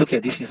is why you look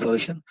at this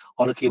installation,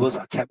 all the cables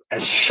are kept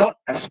as short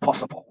as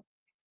possible.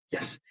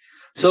 Yes,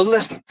 so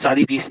let's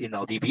study this in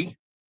our DB.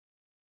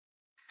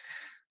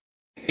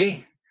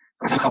 Okay,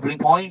 the coupling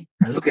point,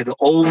 and look at the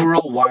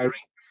overall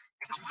wiring.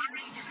 The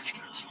wiring is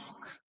actually long,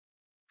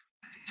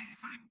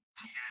 65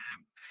 cm,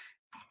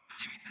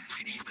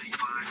 SPD is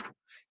 35,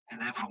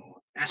 and then from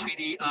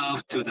SPD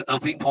earth to the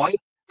earthing point,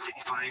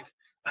 65.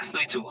 Let's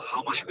look into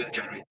how much we're going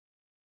to generate.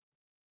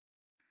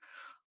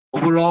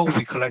 Overall,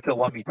 we collected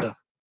 1 meter,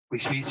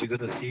 which means you're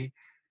going to see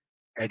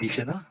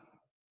additional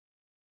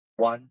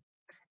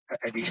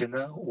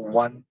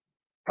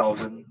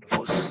 1,000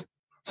 volts.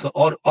 So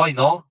all in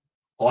all,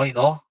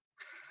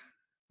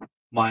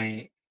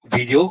 my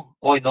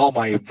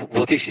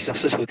voltage is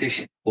surge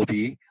voltage will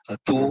be a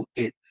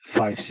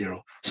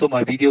 2850. So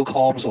my video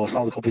comms or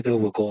sound computer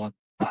will go on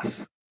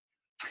plus.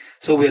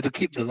 So we have to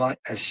keep the line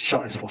as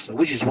short as possible,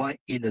 which is why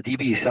in the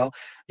DB itself,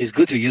 it's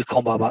good to use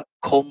COM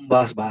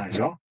bus bar as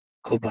well.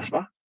 COM bus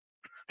bar,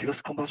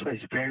 because COM bus bar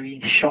is very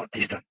short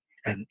distance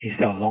and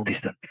instead of long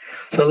distance.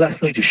 So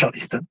let's look into short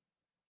distance.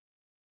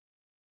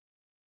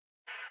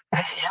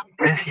 10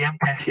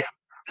 cm.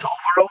 So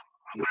overall,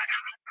 I'm going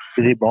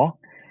to use it more.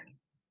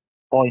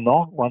 All in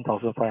all,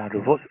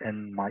 1,500 volts,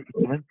 and my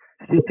equipment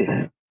still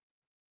safe.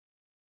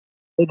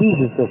 So this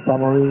is a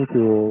summary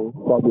to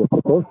what we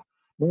propose.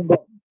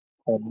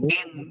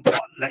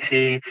 Let's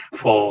say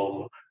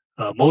for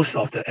most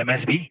of the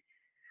MSB,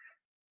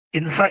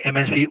 inside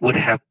MSB would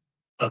have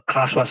a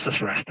class 1 surge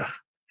arrestor.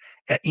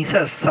 And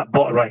inside a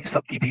sub-board, right,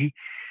 sub-DB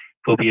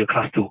will be a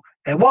class 2.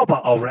 And what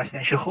about our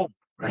residential home?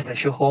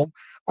 Residential home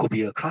could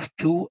be a class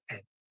 2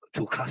 and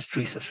to class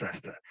 3 surge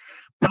arrestor.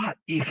 But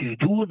if you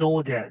do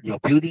know that your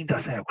building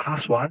doesn't have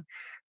class 1,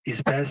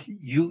 it's best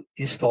you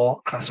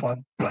install class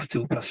 1 plus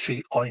 2 plus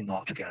 3 all in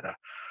all together.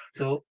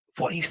 So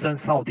for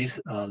instance, some of these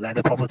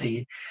landed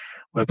property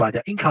whereby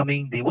the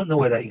incoming, they won't know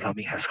whether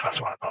incoming has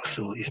class 1 or not.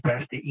 So it's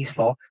best they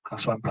install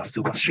class 1 plus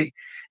 2 plus 3.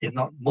 If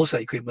not, most of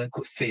the equipment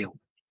could fail.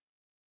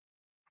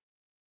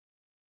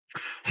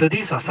 So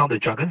these are some of the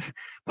jargons,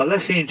 but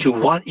let's say into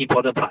one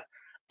important part,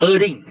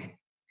 earthing.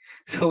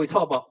 So we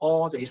talk about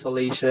all the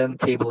installation,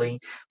 cabling,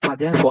 but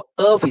then for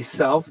earth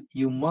itself,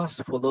 you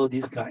must follow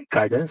this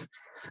guidance.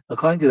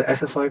 According to the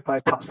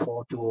SS555 Part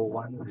 4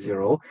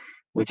 2010,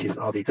 which is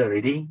outdated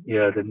already,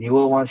 the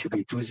newer one should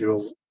be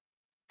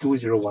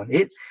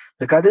 2018.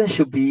 The guidance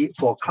should be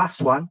for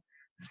class 1,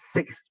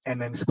 6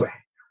 mm square.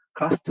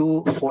 Class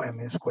 2, 4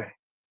 mm square.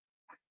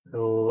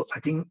 So I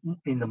think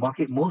in the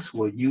market, most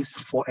will use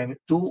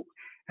 2.5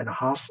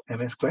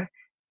 mm square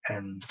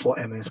and 4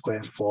 mm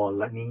square for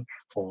lightning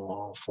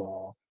for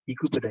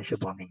equipotential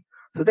bonding.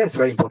 So that's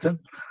very important.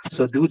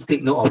 So do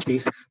take note of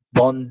this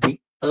bonding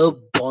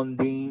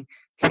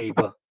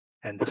cable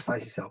and the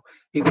size itself.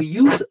 If we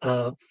use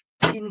a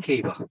thin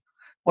cable,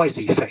 what is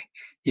the effect?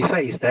 The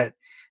effect is that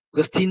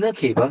because thinner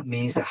cable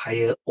means the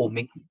higher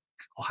ohmic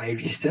or higher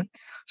resistance,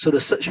 so the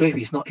surge wave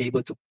is not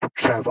able to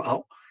travel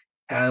out,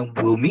 and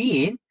will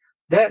mean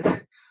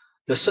that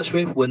the surge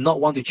wave will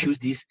not want to choose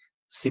this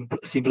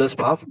simplest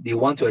path. They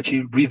want to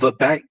actually revert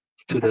back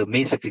to the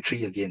main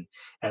circuitry again,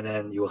 and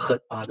then you will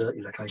hurt other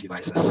electronic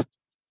devices.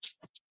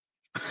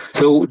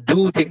 So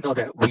do take note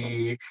that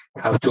we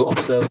have to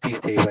observe this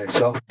table as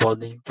well,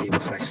 bonding cable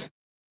size.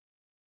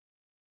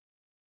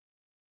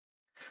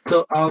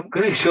 So I'm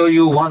going to show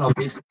you one of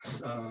these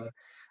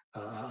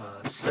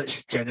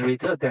search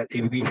generator that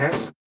ABB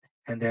has,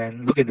 and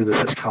then look into the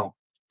search count.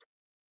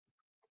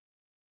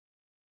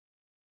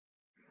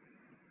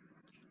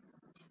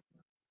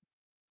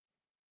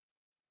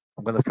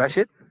 I'm going to flash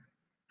it.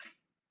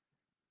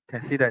 You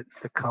can see that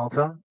the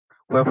counter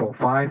went from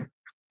 5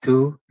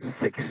 to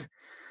 6.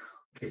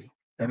 Okay,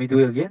 let me do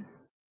it again.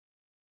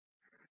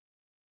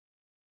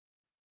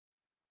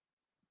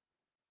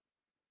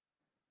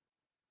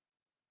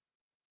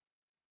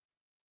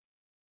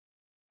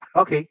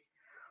 Okay,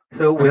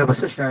 so we have a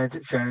search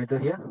generator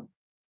here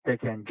that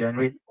can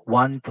generate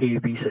 1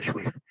 kV search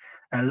wave.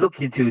 And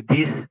look into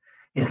this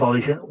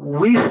installation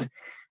with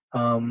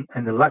and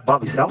the light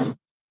bulb itself.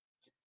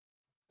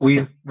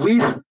 With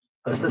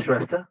a search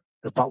raster,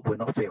 the bulb will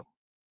not fail,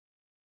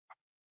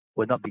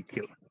 will not be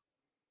killed.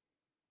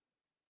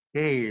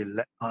 Okay,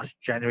 let us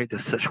generate the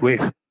search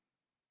wave.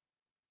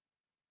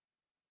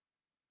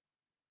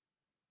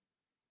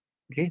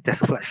 Okay,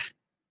 that's a flash,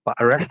 but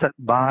arrested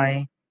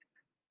by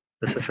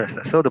the search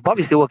raster. So the bulb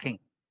is still working.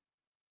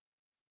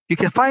 You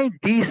can find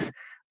these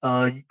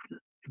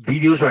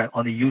videos right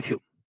on the YouTube.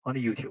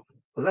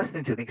 Well, let's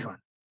listen to the next one.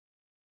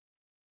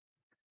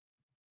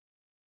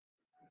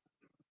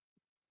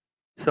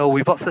 So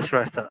we bought search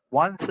raster.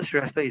 One search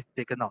raster is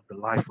taken out, the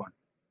live one.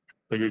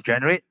 When you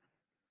generate,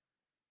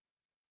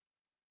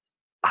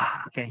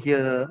 I can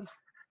hear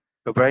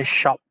a very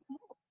sharp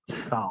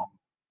sound.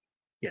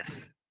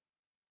 Yes.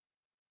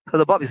 So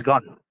the bulb is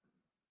gone.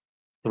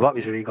 The bulb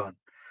is really gone.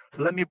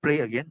 So let me play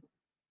again.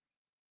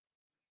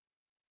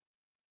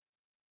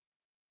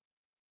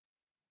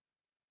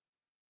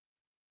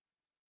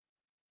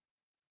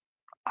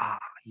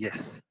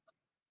 Yes.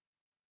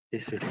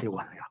 It's really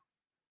one. Yeah.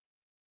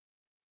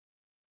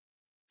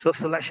 So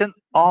selection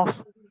of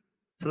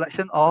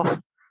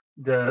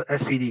the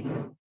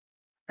SPD,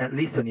 at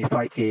least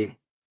 25K,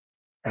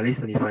 at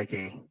least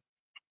 25K.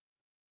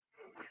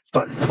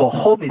 But for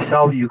home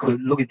itself, you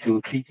could look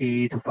into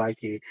 3K to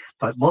 5K,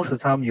 but most of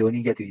the time you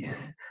only get to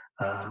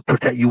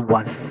protect you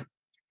once.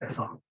 That's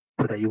all.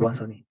 Protect you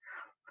once only.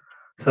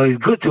 So it's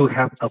good to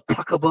have a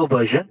pluggable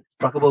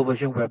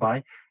version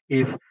whereby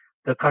if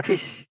the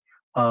cartridge,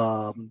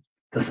 the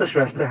search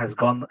raster has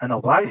gone end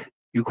of life,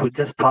 you could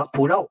just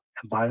pull out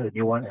and buy a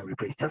new one and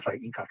replace, just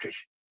like in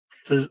cartridge.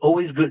 So it's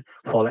always good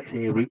for, let's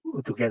say,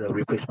 to get a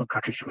replacement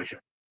cartridge version.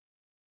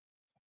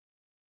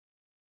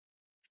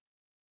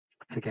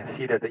 So you can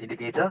see that the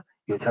indicator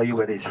will tell you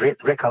whether it's red.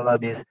 Red color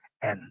means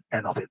end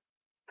of it.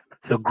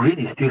 So green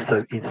is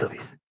still in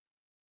service.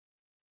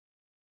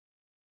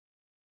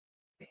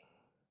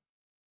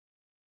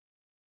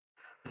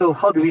 So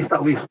how do we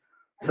start with?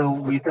 So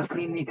we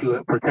definitely need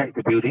to protect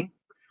the building,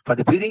 but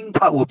the building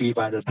part will be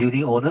by the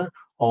building owner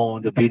or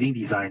the building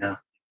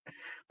designer.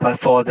 But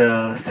for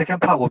the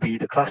second part will be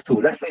the class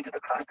 2. Let's go into the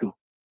class 2. And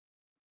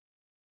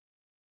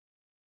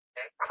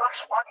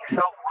class 1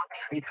 itself, one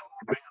thing I need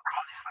to bring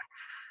across is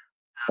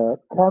like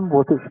cam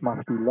voltage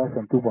must be less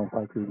than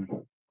 2.5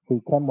 kV.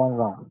 So cam 1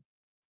 round.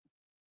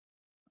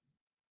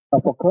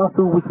 But for class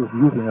 2, which is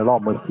used in a lot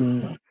of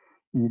machines,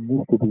 it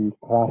needs to be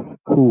class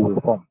 2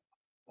 waveform.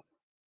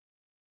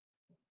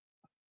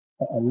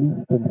 At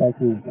least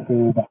 25K.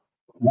 So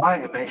why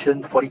I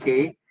mentioned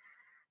 40K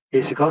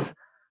is because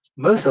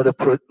most of the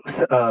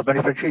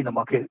manufacturer in the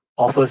market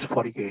offers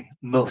 40K,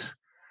 most.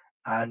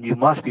 And you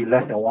must be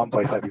less than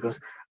 1.5 because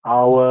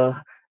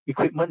our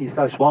equipment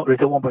itself is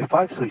rated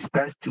 1.5, so it's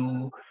best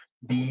to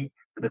be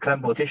the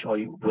clamp voltage or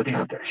voltage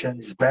protection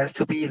is best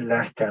to be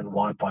less than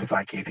 1.5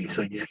 kV.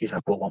 So in this case, I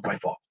put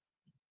 1.4.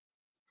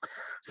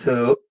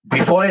 So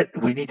before it,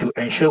 we need to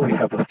ensure we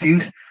have a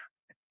fuse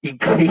in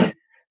case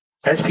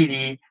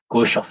SPD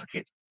goes short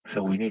circuit.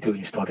 So we need to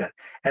install that.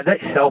 And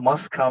that itself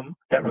must come,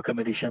 that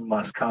recommendation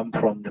must come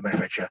from the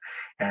manufacturer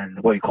and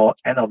what we call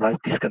end of life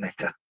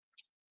disconnector.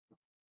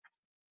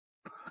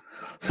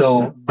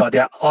 So, but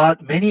there are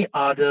many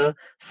other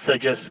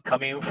surges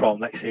coming from,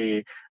 let's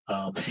say,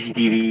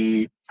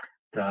 CCTV,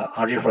 the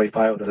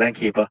RJ45 or the LAN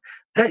cable.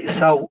 That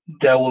itself,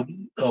 there will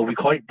we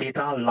call it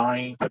data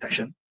line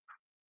protection.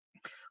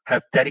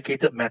 Have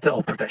dedicated method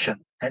of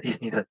protection that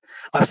is needed.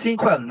 I've seen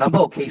quite a number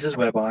of cases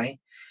whereby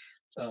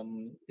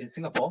in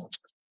Singapore,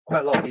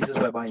 quite a lot of cases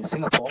whereby in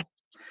Singapore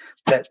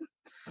that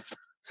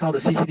some of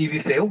the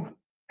CCTV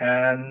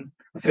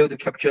fail to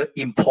capture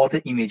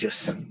important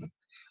images,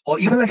 or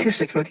even let's say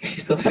security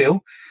system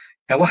fail.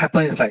 And what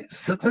happens is like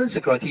certain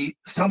security,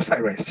 some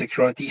site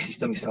security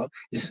system itself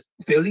is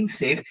failing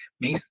safe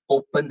means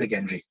open the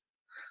gantry.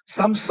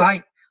 Some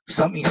site,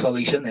 some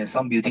installation, and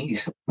some building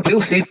is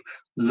fail safe,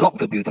 lock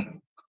the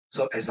building.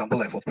 So example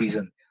like for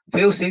prison,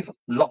 fail safe,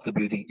 lock the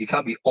building. You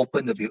can't be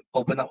open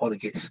up all the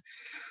gates.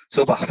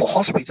 So but for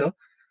hospital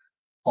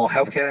or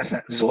healthcare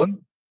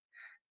zone,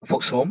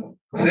 folks home,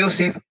 fail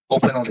safe,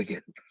 open all the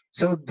gate.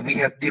 So we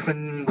have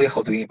different way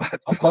of doing it, but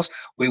of course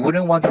we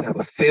wouldn't want to have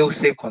a fail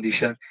safe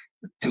condition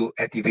to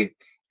activate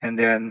and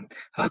then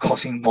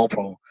causing more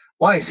problem.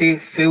 Why I say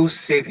fail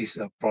safe is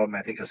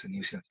problematic as a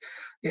nuisance.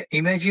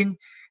 Imagine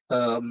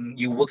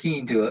you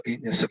working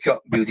in a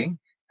secure building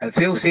and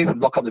fail safe,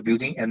 lock up the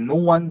building, and no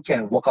one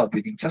can walk out of the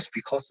building just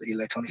because the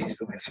electronic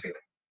system has failed.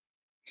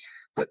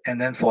 And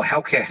then for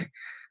healthcare,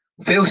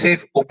 fail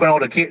safe, open all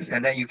the gates,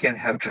 and then you can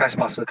have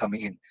trespasser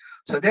coming in.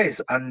 So that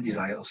is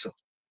undesired also.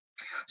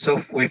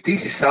 So with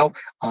this itself,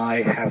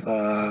 I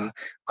have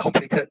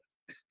completed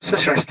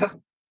semester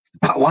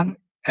part 1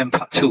 and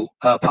part 2,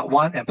 part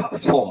 1 and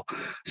part 4.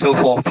 So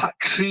for part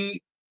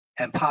 3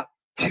 and part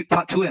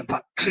 2 and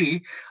part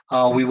 3,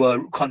 we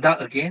will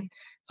conduct again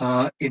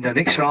in the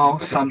next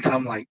round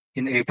sometime like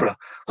in April.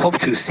 Hope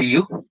to see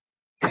you.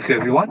 Thank you,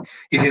 everyone.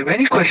 If you have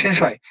any questions,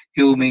 right,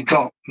 you may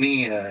drop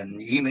me an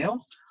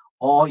email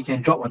or you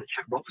can drop on the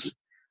chat box.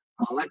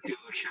 I'd like to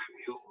share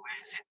with you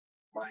where is it,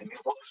 my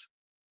mailbox.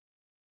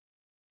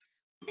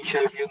 Let me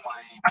share with you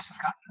my business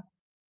card.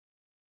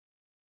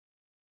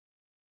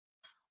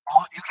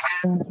 Or you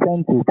can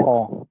send to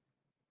Paul,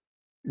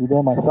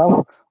 either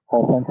myself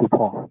or send to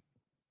Paul.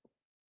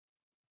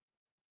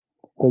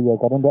 So you're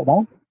getting that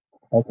now?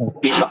 Okay.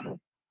 Be short.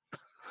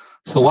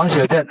 So once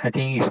you're done, I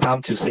think it's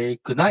time to say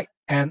good night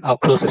and I'll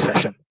close the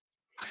session.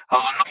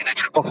 I'll look in the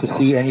chat box to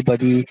see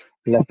anybody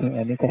lacking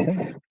any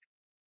questions.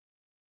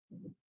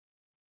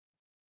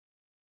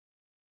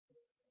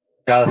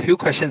 There are a few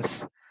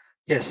questions.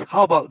 Yes,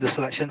 how about the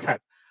selection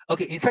type?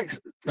 Okay, in fact,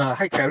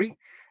 hi Terry.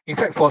 In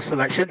fact, for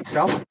selection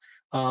itself,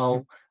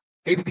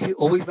 ABB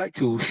always like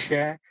to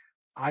share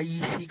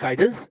IEC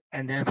guidance,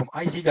 and then from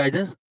IEC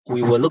guidance,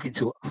 we will look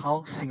into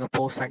how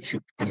Singapore site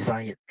should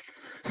design it.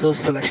 So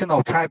selection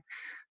of type,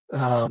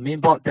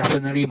 mainboard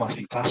definitely must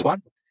be class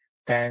 1,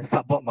 then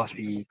subboard must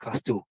be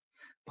class 2.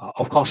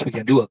 Of course, we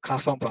can do a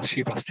class 1 plus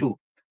 3 plus 2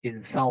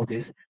 in some of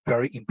this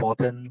very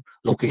important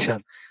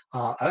location.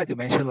 I like to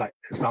mention like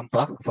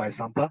for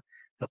example,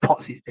 the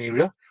ports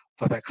area,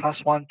 but by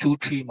class 1, 2,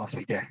 3 must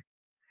be there.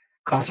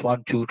 Class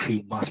 1, 2,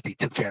 3 must be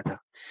together.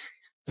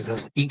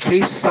 Because in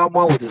case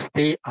someone were to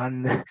stay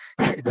on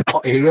the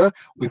port area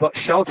without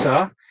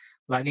shelter,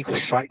 lightning could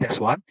strike, that's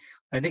one.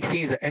 The next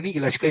thing is that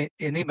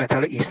any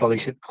metallic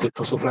installation could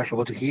also flash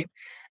over to him.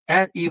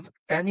 And if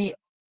any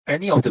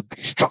of the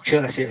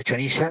structure, let's say a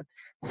training shed,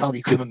 some of the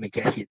equipment may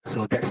get hit.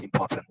 So that's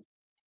important.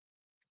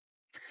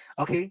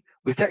 Okay,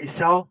 with that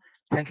itself,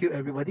 thank you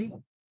everybody.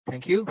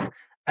 Thank you.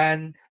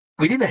 And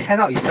within the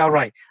handout itself,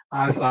 right,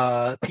 I've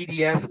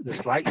PDF the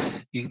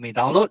slides you may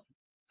download.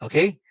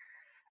 Okay.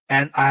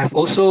 And I have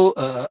also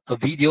a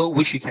video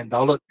which you can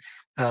download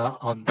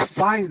on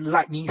 5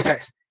 lightning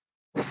facts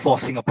for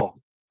Singapore.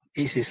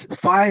 This is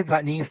 5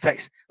 lightning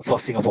facts for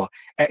Singapore.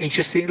 And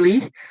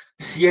interestingly,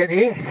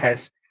 CNA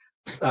has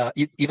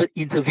even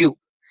interviewed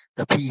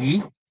the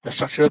PE, the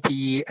structural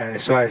PE,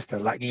 as well as the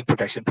lightning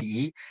protection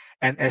PE,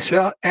 and as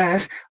well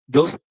as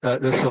those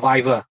the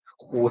survivor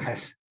who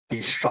has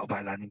been struck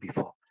by lightning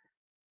before.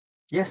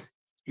 Yes,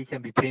 it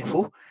can be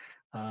painful.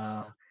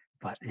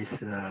 But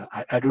it's,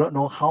 I do not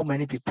know how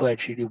many people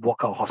actually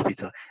walk out of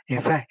hospital.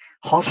 In fact,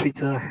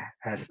 hospital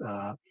has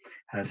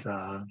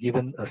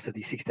given a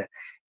statistics that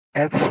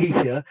every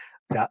year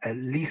there are at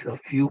least a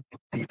few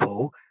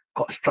people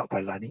got struck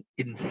by lightning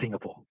in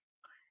Singapore.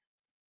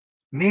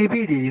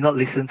 Maybe they did not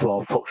listen to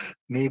our folks.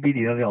 Maybe they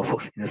did not listen to our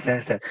folks in the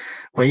sense that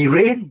when it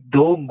rains,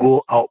 don't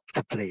go out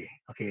to play.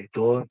 Okay,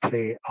 don't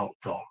play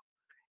outdoor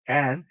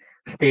and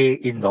stay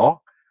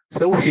indoor.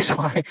 So which is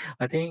why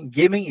I think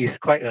gaming is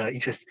quite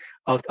interesting.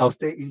 I'll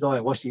stay indoor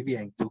and watch TV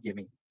and do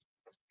gaming.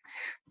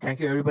 Thank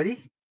you,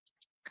 everybody.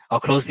 I'll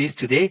close this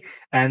today.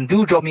 And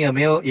do drop me a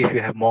mail if you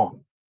have more.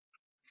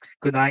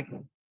 Good night.